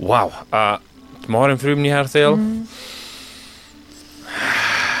 Wow, të marrim frym një herë thellë.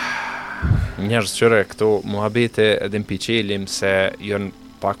 Njerëz qëre këto muhabete edhe në piqelim se janë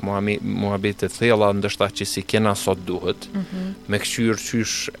pak muhabete thella ndështa që si kena sot duhet, me këshyr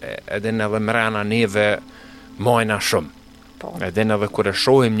qysh edhe në dhe mrena neve majna shumë. Edhe në dhe kër e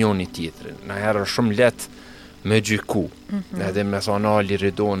shohim njoni tjetrin, në herë shumë let me gjyku, edhe me thonë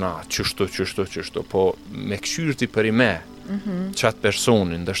Liridona, qështu, po me këshyr ti për i me, qatë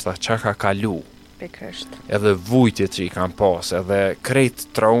personin, ndështa qa ka kalu, edhe vujtjet që i kam pas, edhe krejt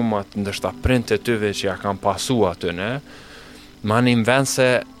traumat, ndështa printe tyve që ja kam pasu atyne, ma një vend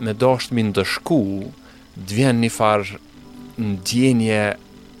se me dasht mi ndëshku, d'vjen një farë ndjenje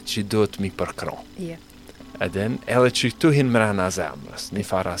që do të mi përkro. Edhe që tu hin mrena zemrës, një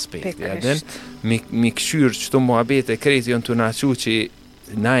farë aspekti. Mi këshyrë që tu muhabete krejt janë të naqu që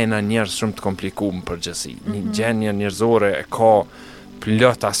na njerëz shumë të komplikuar përgjithësi. Një gjenje njerëzore e ka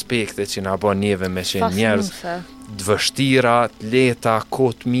plot aspekte që na bën neve me qenë njerëz të vështira, të lehta,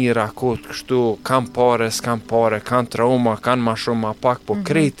 kohë të mira, kohë të kështu, kanë pare, s'kan pare, kanë trauma, kanë ma shumë, ma pak, po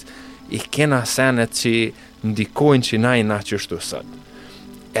krejt i kena senet që ndikojnë që na qështu sot.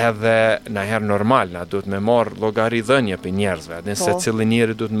 Edhe na herë normal, na duhet me marrë llogaridhënie për njerëzve, edhe se cili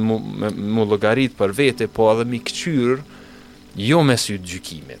njeri duhet mu llogarit për vete, po edhe mi këqyr, jo me sy të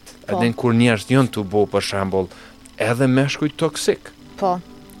gjykimit. Edhe kur njerëz janë të bo për shembull, edhe meshkuj toksik.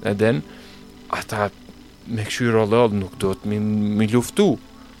 Edhe ata me këshyr ollëll nuk do të mi luftu.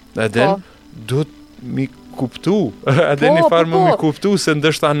 Edhe do të mi kuptu. Edhe një farë më mi kuptu se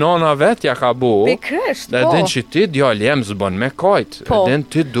ndështa nana vetja ka bo. Edhe që ti djali jem zbën me kajt. Edhe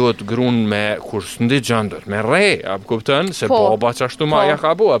ti do të grun me kur s'ndigjan do të me re. Apë kuptën se baba që ashtu ma ja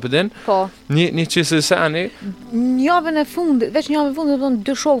ka bo. Apë një qësë sani. Njavën e fundit, veç njavën e fundit,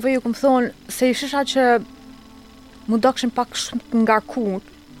 dy shokve ju këmë thonë se i shisha që mu dokshin pak shumë të ngarkut,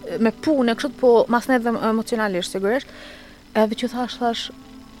 me punë, kështë po mas ne dhe emocionalisht, sigurisht, edhe që thash,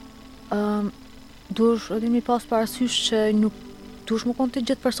 dush edhe mi pas parasysh që nuk dush më konë të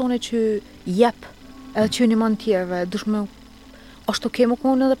gjithë persone që jep, edhe që një manë tjerve, dush më, është okej më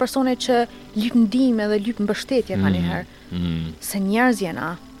konë edhe persone që lyp ndihmë edhe lyp mbështetje ka njëherë, se njerëz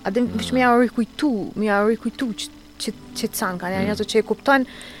jena, edhe vish me ja rikujtu që të sanë ka njerëz që e kupton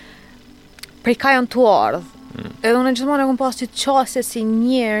prej ka janë të ardhë. Edhe unë gjithmonë e kom pas që qasje si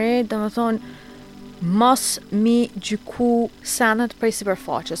njeri, dhe më thonë, mos mi gjyku senet prej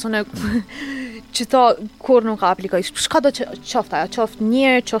sipërfaqes. Unë që ta kur nuk aplikoj. Shka do që qofta, qoftë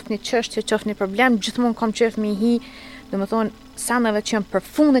njeri, qoftë një çështje, qoftë një problem, gjithmonë kam qef mi hi, dhe më thonë, seneve që janë për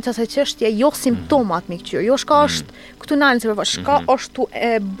fundit asaj çështje, jo simptomat mi këqyr, jo shka është këtu nalën sipërfaqes, shka është tu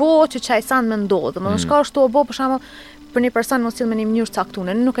e bo që qaj sen me ndodhë, dhe më thonë, shka është tu e bo, për shembull, për një person mos sill me një mënyrë caktuar,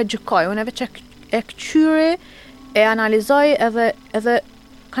 unë nuk e gjykoj, unë veç e këqyri, e analizoj edhe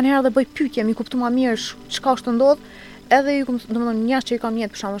kanë herë edhe bëj pyetje, mi kuptu ma mirë çka është të ndodh, edhe ju domethënë njerëz që i kam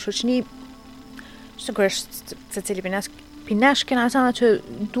jetë për shembull shoqëni, sigurisht secili pinesh kena sana që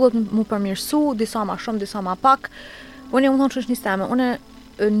duhet mu përmirësu, disa ma shumë, disa ma pak. Unë jam thonë shoqënisë teme, unë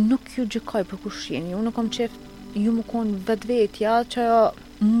nuk ju gjykoj për kush jeni, unë kam qef ju më kon vetvetja që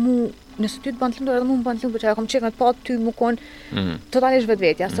mu nëse ty të bën të lindur edhe mu më bën të lindur, që kam qef me të pa ty më kon totalisht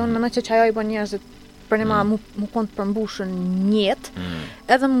vetvetja, se unë mendoj që ajo i bën njerëzit për një ma mu kon të përmbushën njetë,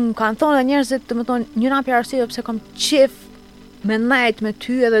 edhe më kanë thonë dhe njerëzit, të më thonë, njëra për arsive pëse kam qef me nejt me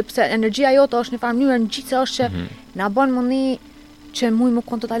ty, edhe pëse energjia jote është një farë mënyrë në gjithë se është që na bën mundi që muj më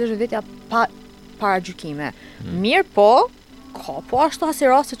kon totalisht vetvetja pa para gjykime. Mirë po, ka po ashtu asi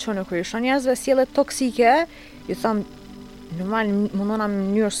raste që në kryesha njerëzve sjellje toksike, ju thëmë, normal mundona në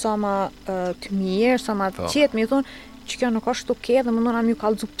mënyrë sa ma të mirë, sa ma të qetë, mi thonë, që kjo nuk është okay dhe mundona më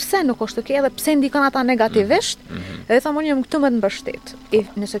kallëzu pse nuk është okay dhe pse ndikon ata negativisht. Edhe thamë unë jam këtu me të mbështet.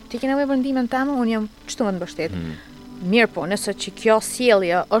 Nëse ti ke nevojë për ndihmën time, unë jam këtu me të mbështet. Mirë po, nëse që kjo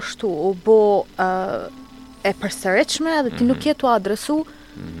sjellje është u bo e përsëritshme dhe ti nuk je tu adresu,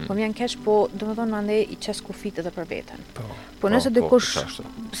 po më janë keq, po domethënë mandej i çes kufit edhe për veten. Po nëse dikush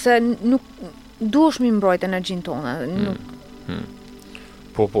se nuk duhesh mi mbrojt energjinë tonë, nuk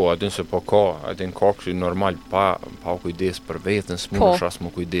Po, adin se po ka, adin ka kështu normal pa kujdes për vetën, s'mundesh as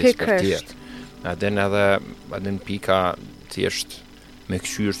më kujdes për tjerë. Adin pika thjesht me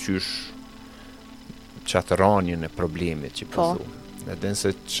këshyr qysh qatë ranjën e problemit që po thu. Adin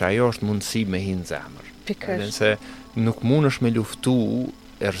se që ajo është mundësi me hinë zemër. Adin se nuk mundesh me luftu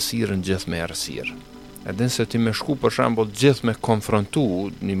errësirën gjithë me errësirë. Adin se ti me shku për shembull gjithë me konfrontu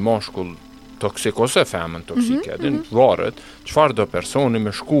një mashkull toksik ose femën toksike, adin varet, çfarë do personi me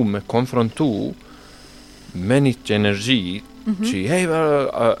shku me konfrontu me një energji që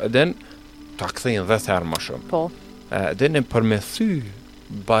adin ta kthejnë 10 herë më shumë. Adin e për me thy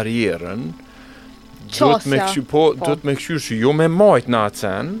barierën, duhet me këshyr që jo me majt në atë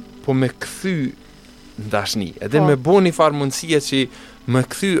sen, po me kthy ndashni. Adin me bo një farë mundësia që me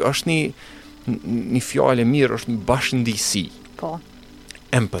kthy është një fjallë e mirë, është një bashkëndisi.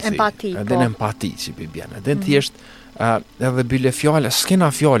 Empati, edhe empati që bi bjene. Edhe thjesht, edhe bile fjallë, s'kena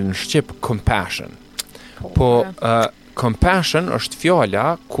fjallë në shqip compassion. Po, compassion është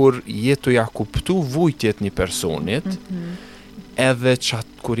fjalla kur jetu ja kuptu vujtjet një personit, edhe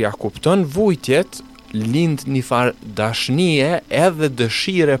qatë kur ja kupton vujtjet, lind një farë dashnie edhe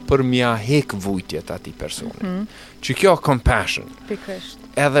dëshire për mja hek vujtjet ati personit. Që kjo compassion.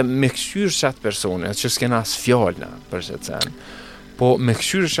 Edhe me këshyr qatë personit, që s'kena as fjallëna për që të cenë, po me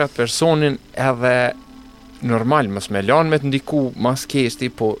këshyr qatë personin edhe normal, mos me lanë me të ndiku mas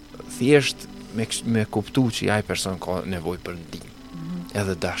kesti, po thjesht me kuptu që aj person ka nevoj për ndim,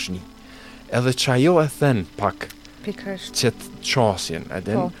 edhe dashni. Edhe që ajo e thënë pak që të qasjen,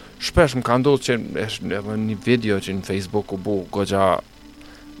 edhe shpesh më ka ndodhë që edhe një video që në Facebook u bu goxha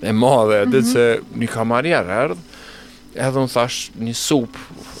e madhe, edhe se një kamarjer erdhë, edhe unë thash një sup,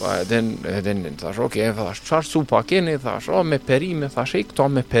 edhe thash, thash, qarë supa keni, thash, me perime, thash, këto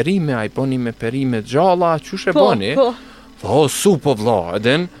me perime, a i boni me perime gjalla, qysh e boni? Tha, supo vla,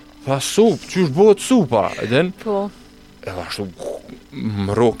 edhe, thash, sup, qysh bëhet supa, edhe, edhe ashtu,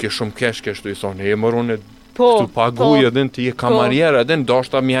 më roke shumë keshtu, i thonë, e më rone, këtu paguj, edhe, ti e kamarjer, edhe, do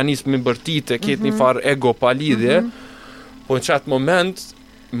shta mi anis me bërtite, ketë një farë ego palidhje, po në qatë moment,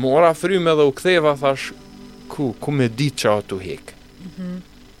 mora fryme dhe u ktheva, thash, ku me ditë që ato hek.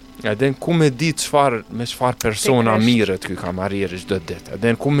 Edhe ku me ditë me çfarë persona mirët ky kamarjeri çdo ditë.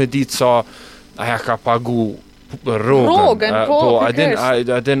 Edhe ku me ditë sa aja ka pagu rrogën,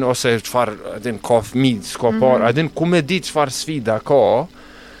 edhe ose çfarë, edhe ka fëmijë, s'ka parë, edhe ku me ditë çfarë sfida ka,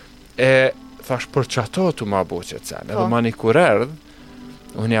 e thash për çato tu ma boçet sen. Edhe mani kur erdh,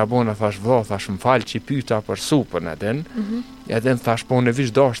 unë ja bona thash vlla, thash më fal që pyeta për supën edhe. Edhe thash po në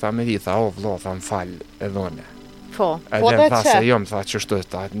vish dashta me di, tha vlla, tha më fal edhe unë. Edhe tha se jam, tha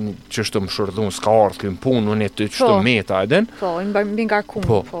qështu më shurdhun, s'ka ardhë këmë punë, unë e të qështu meta edhe. I mbi ngarkum.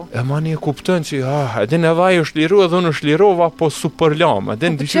 E mani e kuptën që, edhe në vaj është liru, edhe unë është lirova, po super lam,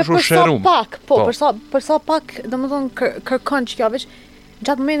 edhe në dyshish u shërum. Për sa pak, do më thonë kërkon që kjo veç,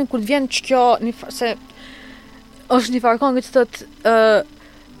 gjatë momentin kur vjen ç'kjo se është një farë këngë që thotë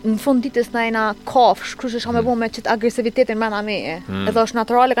në fund ditës na jena kafsh, kështu që me bo me qëtë agresivitetin me na meje. Edhe është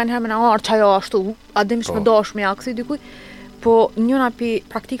naturale ka njëherë me na arë qajo ashtu, a dim që me dosh me ja kësi dikuj, po njëna pi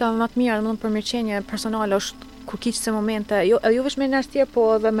praktikave më të mira dhe më për mirëqenje personale është kur ki qëse momente, jo veç me njerëz tjerë, po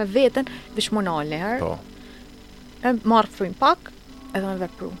edhe me veten, veç monal njëherë. E marrë frujnë pak, edhe me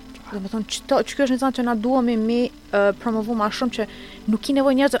vepru. Dhe me thonë, që kjo është një zanë që na duhemi mi promovu ma shumë që nuk ki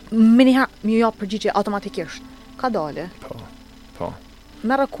nevoj njerëz me njëherë mi japë përgjigje automatikisht. Ka dale.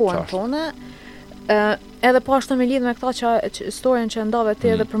 Merë kohën tonë, edhe po ashtu me lidhë me këta historien që ndave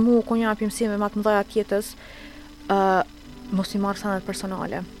ti edhe për mu ku një api mësime ma të mdhaja tjetës, mos i marrë sanet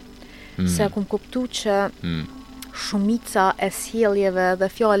personale. Se kum kuptu që shumica e sjelljeve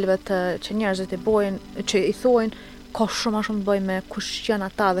dhe fjalëve që njerëzit i bojnë, që i thojnë, ka shumë të bëj me kush janë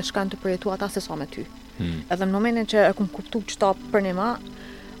ata dhe shkan të përjetu ata se sa me ty. Edhe në momentin që e kum kuptu qëta për një ma,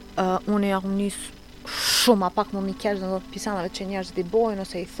 unë ja kum njësë shumë a pak më mi kesh dhe pisanave që njerëzit i bojnë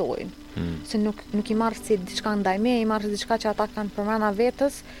ose i thojnë. Se nuk i marrë si diçka ndaj me, i marrë si diçka që ata kanë përmana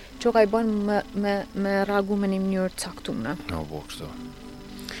vetës, që ka i bojnë me reagu me një mënyrë caktune. No, bo kështu.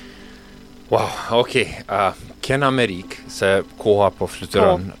 Wow, okej. Ken Amerikë, se koha po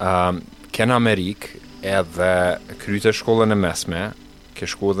fluturon, ken Amerikë edhe kryte shkollën e mesme, ke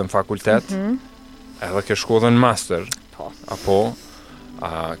shku dhe në fakultet, edhe ke shku dhe në master, apo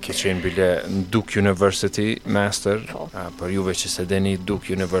ke qenë bile në Duke University master, për juve që se deni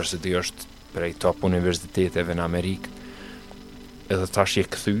Duke University është prej top universiteteve në Amerikë, edhe tash je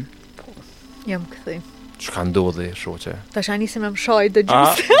këthy? Jam këthy. Çka ndodhi, shoqe? Tash nisim me mshaj dhe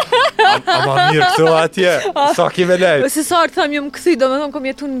gjusë. Ama mirë këto atje, sa kime lejt? Se sa arë thëm jëm këthy, do me thonë kom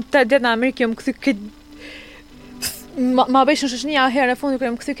jetu në 8 vjet në Amerikë, jëm këthy ma beshën shëshnia herë në fundi kërë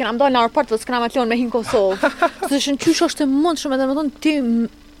jëm këthy, kena më dalë në aeroport dhe s'kena me të lonë me hinë Kosovë. Se shën qysh është e mund shumë edhe me thonë ti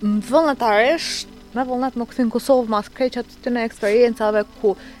më vullnetarisht, me vullnet më këthy në Kosovë, mas kreqat të në eksperiencave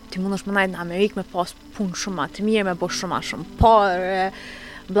ku ti mund është më najtë në Amerikë me pas punë shumë ma të mirë, me bo shumë ma shumë pare,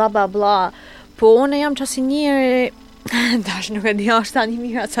 bla bla bla. Po unë jam qasi njëri, dash nuk e di është ta një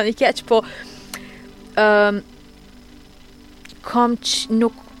mirë, ta një keq, po kam që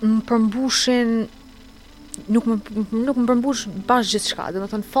nuk më përmbushin, nuk më përmbush bashkë gjithë shka, dhe me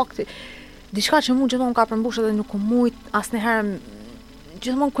thënë fakti, diçka që mu gjithmonë ka përmbush edhe nuk mujt asë nëherë,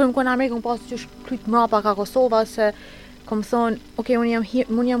 gjithmonë kërë më kërë në Amerikë më pasë që është kryt mrapa ka Kosova, se kom thonë, okej,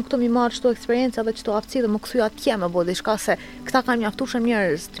 unë jam këto mi marrë qëto eksperiencë dhe qëto aftësi dhe më këthuj atje me bo diçka se këta kanë mjaftuar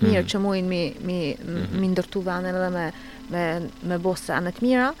njerëz të mirë që mujnë mi ndërtu vendin edhe me bo se anë të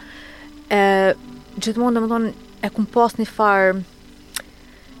mira. Gjithmonë dhe më thonë, e kum pas një farë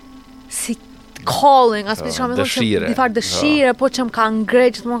si calling, asë për që me thonë që një farë dëshire, po që më ka ngrej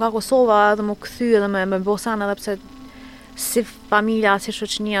gjithmonë ka Kosova dhe më këthuj edhe me bo se anë edhe pse si familja, si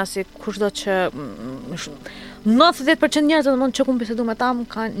shoqënia, si kushdo që 90% njerëzve domethënë që kum bisedu me ta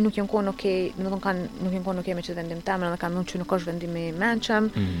nuk janë konë okay, domethënë nuk janë konë okay me çdo vendim temën, edhe kanë thënë që nuk është vendimi i mençëm,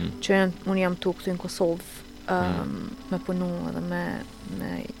 që unë jam tu këtu në Kosovë me punu edhe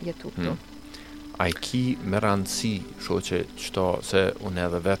me jetu këtu. A i ki me rëndësi, shoqe, qëto se unë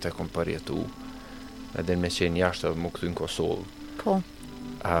edhe vete kom përjetu, edhe me qenë jashtë edhe më këtu në Kosovë. Po.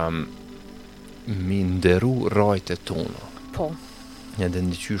 Mi nderu rajtë e tonë. Po. Edhe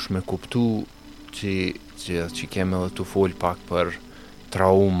ndiqysh me kuptu që keme edhe të folë pak për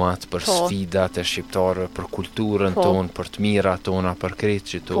traumat, për sfidat e shqiptarë, për kulturën tonë, për të mira tona, për kretë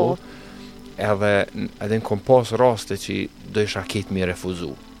që to. Edhe në kom pas raste që do isha ketë mi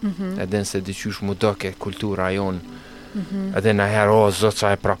refuzu. Edhe nëse diqysh mu doke kultura jonë, edhe në herë, zotë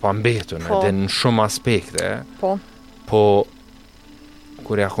sa e prapambetun, edhe në shumë aspekte. Po,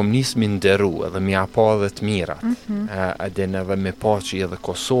 kur ja kom nisë mi nderu edhe mi apa edhe të mirat, edhe edhe me pa që edhe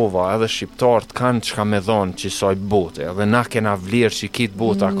Kosova, edhe shqiptarët kanë qka me dhonë që saj bote, edhe na kena vlerë që kitë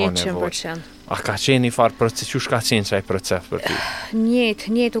bota ka nevoj. 100%. A ka qenë i farë proces, qësh ka qenë qaj proces për ty?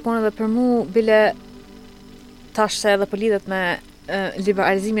 Njëtë u konë edhe për mu, bile tash se edhe për lidhet me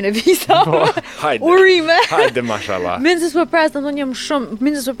liberalizimin e vizave, urime. Hajde, mashallah. Minës përpres, në jam shumë,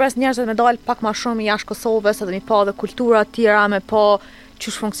 minës përpres njerëzit me dalë pak ma shumë jashtë Kosovës, edhe mi pa dhe kultura tjera, me pa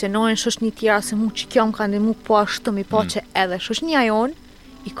qësh funksionojnë shoshni tjera, se mu që kjo më ka ndimu po ashtu, mi pa që edhe shoshnia jonë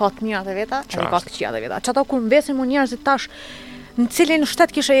i ka të mirat e veta, edhe i ka të këqijat e veta. Që ato kur mbesin mu njerëzit tash, në cilin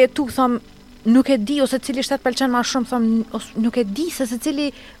shtet kishe jetu, thom, nuk e di, ose cili shtet pëlqen ma shumë, thom, nuk e di, se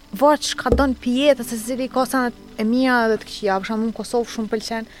cili varë që ka donë pjetë, se cili ka sanët e mira dhe të këqija, për shumë në Kosovë shumë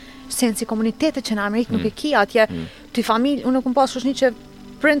pëlqen, sensi komunitetet që në Amerikë nuk e kia, atje, të familje, unë kom pas shoshni që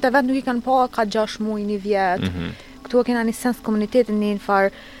print e vetë nuk i kanë pa, ka 6 muaj, 1 vjet, këtu kena një sens komunitetin një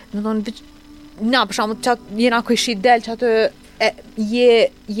farë, në thonë, na, për shumë, jena kojshi del që atë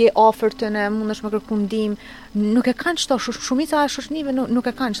je offer të ne, mundesh me kërku ndihmë, nuk e kanë çto, shumica e shoqënive nuk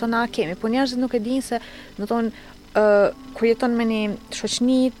e kanë çto na kemi, po njerëzit nuk e dinë se, do të thonë, kur jeton me një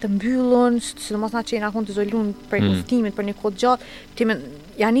shoqëni të mbyllur, sidomos na që jena akon të izoluar për udhëtimit për një kohë gjatë, ti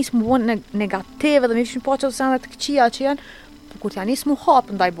ja nis më bën negative dhe më vishin po çdo sende të këqija që janë, por kur ja nis më hap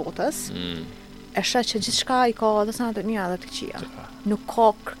ndaj botës, e sheh që gjithçka i ka edhe sende të mira dhe të këqija. Nuk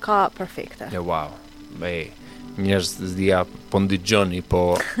ka perfekte. Ja, wow. Njerëz zdia po ndigjoni,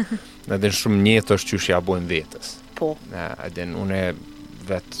 po edhe shumë njëtosh që ja bojnë vetës. Po. Edhe unë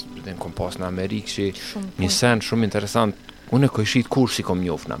vetë kom pas në Amerikë që një sen shumë interesant, unë e kojshit kursi kom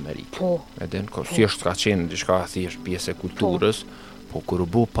njof në Amerikë. Po. Edhe si është ka qenë diçka thjesht pjesë e kulturës, po kur u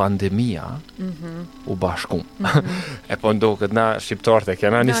bu pandemia, u bashkum. E po ndoket na shqiptarët e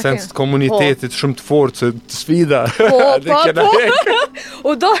kena një sens të komunitetit shumë të fortë, të sfida. Po.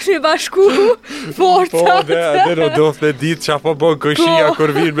 U doshmi bashku fortë. Po, edhe në do të ditë që apo bon kojshia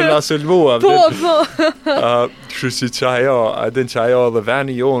kur vinë me na sulmua. Po. Kështu si që ajo dhe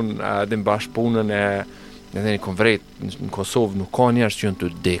veni jonë, edhe në bashkëpunën edhe një konvret në Kosovë nuk ka njerës që jënë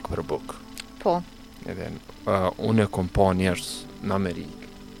të dekë për bukë. Po. Edhe unë e kom pa njerës në Amerikë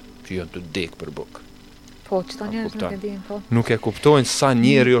që jënë të dekë për bukë. Po, që ta njerës nuk e dinë, po. Nuk e kuptojnë sa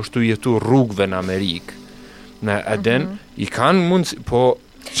njeri është të jetu rrugëve në Amerikë. Në edhen, i kanë mundë, po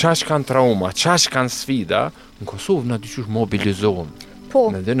qash kanë trauma, qash kanë sfida, në Kosovë në dyqysh mobilizohen. Po.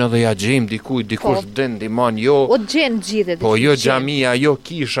 Në dhe në dhe ja gjemë dikush dënë diman, jo... O gjenë gjithë. Po, jo gjamia, jo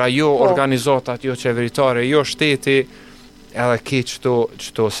kisha, jo organizatat, jo qeveritare, jo shteti, edhe ke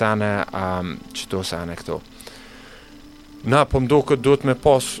qëto sene këto. Na, po mdo këtë do të me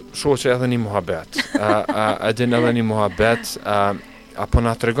pas shoqe edhe një muhabet. Edhin edhe një muhabet, apo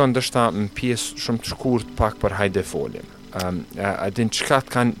na të regon dështa në pjesë shumë të shkurt pak për hajde folim. Edhin që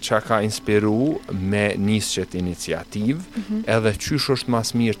ka inspiru me njës qëtë iniciativ, edhe qysh është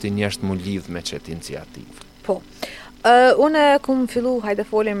mas mirë të njështë mu lidh me qëtë iniciativ. Po. Une kum fillu hajde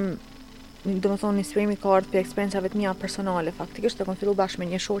folim, do më thonë inspirimi ka ardhur për eksperiencave të mia personale faktikisht, e kum fillu bashkë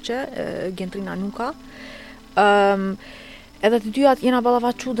me një shoqe, Gentrina Nuka. Edhe të dyat jena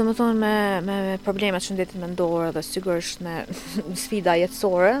ballavaçu, do më thonë me problemet shëndetit mendor dhe sigurisht me sfida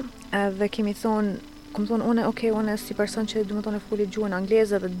jetësore, dhe kemi thonë, une si person që do më thonë e foli gjuhën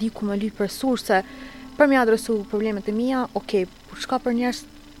angleze dhe di ku më lyp resurse për me adresu problemet e mia, por çka për njerëz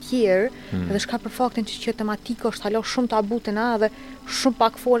tjerë, edhe shka për faktin që tematika është halo shumë tabu të na dhe shumë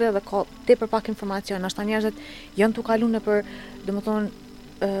pak fole dhe ka tepër pak informacion. Ashta njerëzit janë tu kalu nëpër, do më thonë,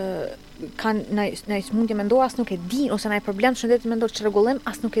 kanë në smundje mendore, as nuk e din, ose në problem shëndetit mendor që rregullim,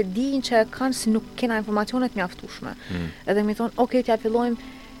 as nuk e din që kanë si nuk kena informacionet mjaftueshme. Edhe mi thonë, t'ja fillojmë,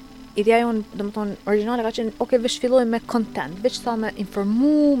 ideja jonë, do më thonë, originale ka qenë, veç fillojmë me content, veç sa me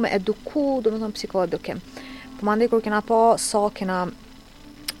informu, me eduku, do më thonë psikoedukim. Po mandej kur kena pa sa kena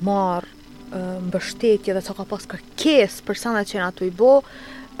marë mbështetje dhe sa ka pas kërkes për sendet që jena tu i bo,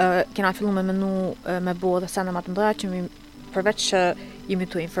 kena fillu me menu me bo dhe sende ma të mdoja që mi përveç që jemi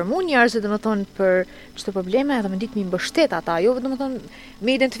tu informu njerëzit, dhe më thonë për qëto probleme, edhe me ditë mi mbështet ata, jo, dhe më thonë,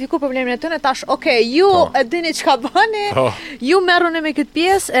 me identifiku problemin e tëne, tash, ju e dini që ka bëni, ju merruni me këtë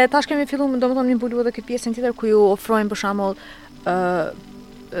pjesë, tash kemi fillu, do më thonë, mi mbulu edhe këtë pjesën tjetër, ku ju ofrojnë për shembull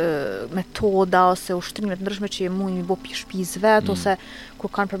metoda ose ushtrimet ndryshme që mund mi bo shpiz vet, ose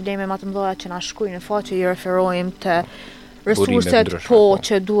kur kanë probleme ma të mëdha që na shkruajnë në faqe, i referojmë të resurset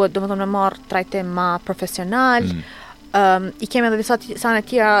që duhet, do më thonë, me marrë trajtim ma profesional. I kemi edhe disa sane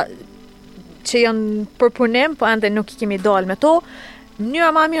tjera që janë për punim, po ende nuk i kemi dalë me to.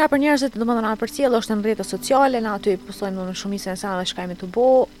 Mënyra ma mira për njerëzit, do më thonë, për cilë është në rrjetet sociale, na aty postojmë në shumicën e sane dhe shka jemi të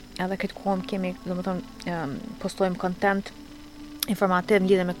bo, edhe këtë kohëm kemi, do më thonë, postojmë content informativ në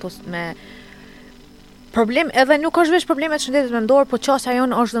lidhje me problem, edhe nuk është veç problemet shëndetit mendor, po qasja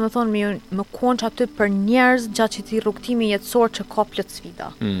jonë është, do më thonë, më konë që aty për njerëz gjatë që ti rrugtimi jetësor që ka plot sfida.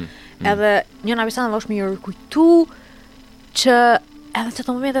 Edhe njëna personave është më rikujtu që edhe që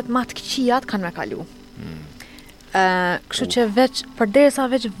të momentet ma të këqijat kanë me kalu. Kështu që veç, përderisa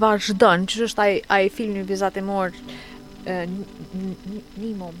veç vazhdon, që është ai filmi vizatimor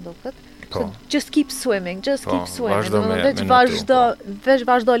Nemo do këtë. So, just keep swimming. Veç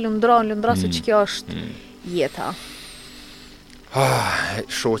vazhdo lundra se që kjo është jeta.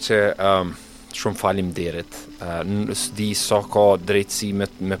 Shoqe, shumë faleminderit. S'di sa ka drejtësi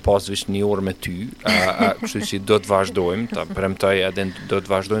me pas veç një orë me ty, kështu që do të vazhdojmë, ta premtoj edhe do të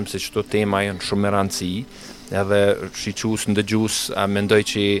vazhdojmë se çdo tema janë shumë me rëndësi, edhe shiqus ndëgjus mendoj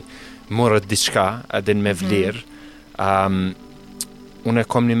që morët diçka edhe me vlerë. Unë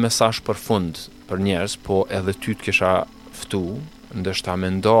kam një mesazh për fund për njerëz, po edhe ty të kisha ftu, ndoshta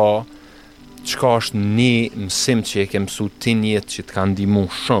mendo çka është një mësim që e ke mësu ti njetë që të ka ndihmu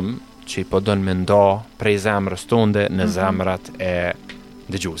shumë, që i po don me nda prej zemrës tonde në zemrat e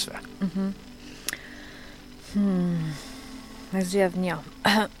dëgjuesve. Me zgjedh një.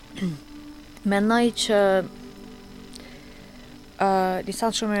 Mendoj që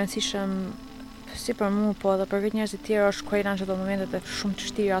disa shumë e rëndësishëm si për mu, po edhe për këtë njerëz të tjerë është kur janë çdo momentet e shumë të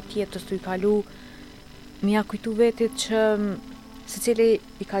vështira tjetës tu i kalu, më ja kujtu vetit që secili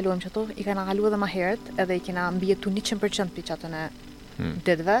i kaluam çato, i kanë kaluar edhe më herët, edhe i kena mbijetu 100% për çatën e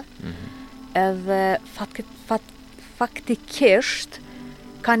ditëve. Edhe faktikisht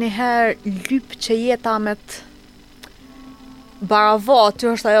ka njëherë lyp që jeta me të baravat, që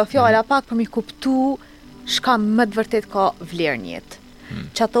është ajo fjala pak për mi kuptu shka më të vërtet ka vlerë njët.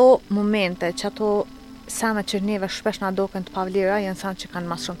 Qato momente, qato sana që neve shpesh na doken të pavlera, janë sana që kanë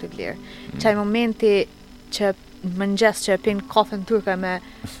mas shumë të vlerë. Qaj momenti që mëngjes që e pin kafen turke me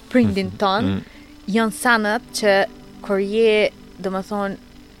prindin ton, janë sanat që kur je, do më thonë,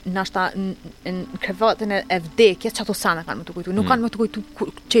 nashta në krevatën e vdekjes, çato sana kanë më të kujtu. Nuk kanë më të kujtu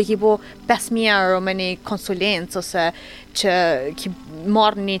që i ki bo 5.000 euro me një konsulencë ose që ki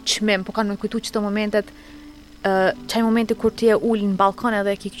marrë një çmim, po kanë më të kujtu qëto momentet, qaj momenti kur ti e uli në balkon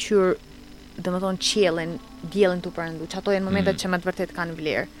edhe ki këqyr, dhe më thonë qiellin, diellin tu përëndu. Çato janë momentet që me të vërtet kanë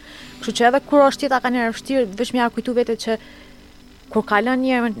vlerë. Kështu që edhe kur është tjeta ka njërë vështirë, veç më ja kujtu vetet që kur kalon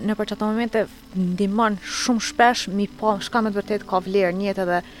njërë në për çato momente ndihmon shumë shpesh mi po shka me të vërtet ka vlerë njëtë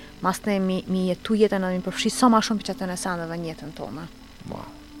edhe mas ne mi jetu jetën edhe mi përfshi sa ma shumë për çatën e sande dhe njëtën tonë. Wow.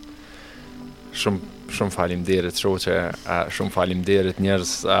 Shumë faleminderit shoqe, shumë faleminderit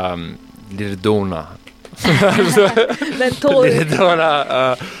njerëz, Liridona. Liridona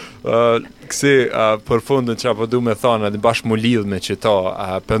kësi për fundën që apo du me thonë edhe bashkë mu lidh me qëta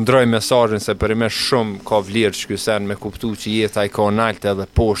pëndroj mesazhin se për me shumë ka vlerë që kësen me kuptu që jeta i ka nalt edhe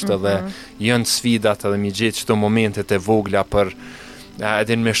poshtë edhe jënë sfidat edhe mi gjithë qëto momentet e vogla për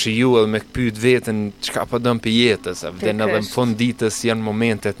edhe me shiju edhe me këpyt vetën që ka përdëm për jetës edhe në fund ditës janë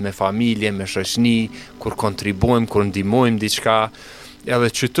momentet me familje, me shoqni, kur kontribuojmë, kur ndihmojmë diçka edhe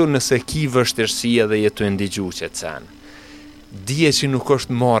qëtu nëse ki vështirësi edhe jetu e ndigju që të sen. Dije që nuk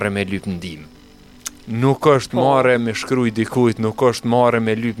është marrë me lyp ndim. Nuk është marrë me shkruj dikujt, nuk është marrë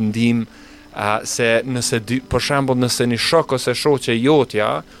me lyp ndim, se nëse, për shembull, nëse një shok ose shoqe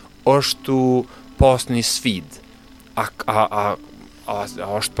jotja është tu pas një sfid. A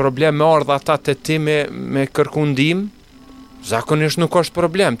është problem me ardha ata të ti me kërku ndim? Zakonisht nuk është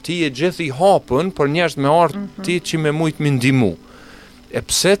problem. Ti e gjithë i hapën për njerëz me ardhë ti që me mujt me ndimu. E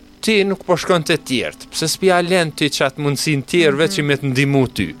pse ti nuk po shkon të tjertë? Pse s'pja len ti qatë mundësin tjerëve që me të ndimu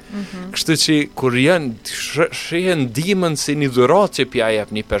ty? Kështu që kur shihen ndimën si një dhurat që pja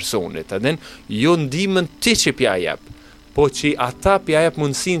jep një personit, edhe jo ndimën ti që pja jep, po që ata pja jep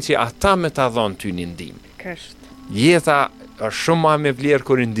mundësin që ata me ta dhonë ty një ndim. Jeta është shumë ma me vlerë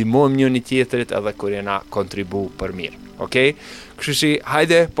kur i ndimojmë një një tjetërit edhe kur jena kontribu për mirë. Okay? Kështu që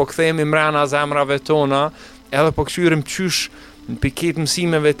hajde po kthehemi mrena zemrave tona, edhe po këshyrim qysh në piket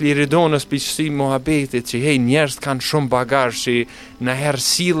mësimeve të Liridonës për qësi muhabetit që hej njerëz kanë shumë bagazh që në herë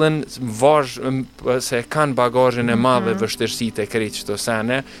silën se kanë bagazhin e madhe vështirësitë e krejt çdo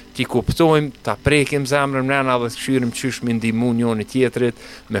sene, ti kuptojmë, ta prekim zemrën mrena dhe të këshyrim qysh me ndihmu njëri tjetrit,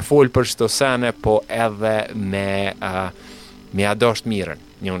 me fol për çdo sene, po edhe me adosht mirën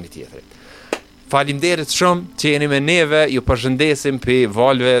njëri tjetrit. Faleminderit shumë që jeni me neve, ju përshëndesim për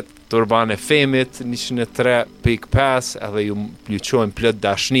valve të Urban FM-it 103.5 edhe ju plëqojmë plët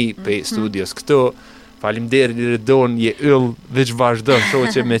dashni për studios këtu. Faleminderit Liridon, je yll veç vazhdo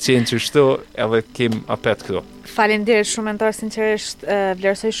shoqe me qenë që shto edhe kem apet këtu. Faleminderit shumë mentor, sinqerisht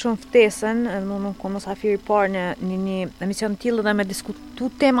vlerësoj shumë ftesën, nuk kom mosafiri parë në një emision të tillë dhe me diskutu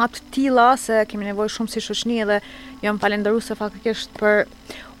tema të tilla se kemi nevojë shumë si shoqni edhe jam falendëruese faktikisht për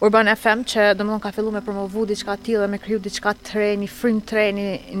Urban FM që domethënë ka filluar me promovu diçka të tillë, me kriju diçka të re, një frym të re,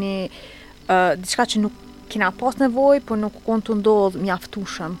 diçka që nuk kena pas nevojë, por nuk kon të ndodh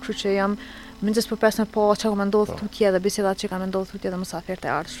mjaftueshëm. Kështu që jam mëngjes për 5 po çka më ndodh tutje dhe bisedat që kanë ndodhur tutje dhe mysafirët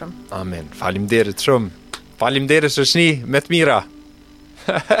e ardhshëm. Amen. Faleminderit shumë. Faleminderit shoqni, me të mira.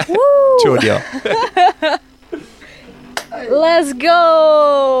 Çolja. Let's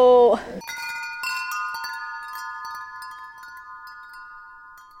go.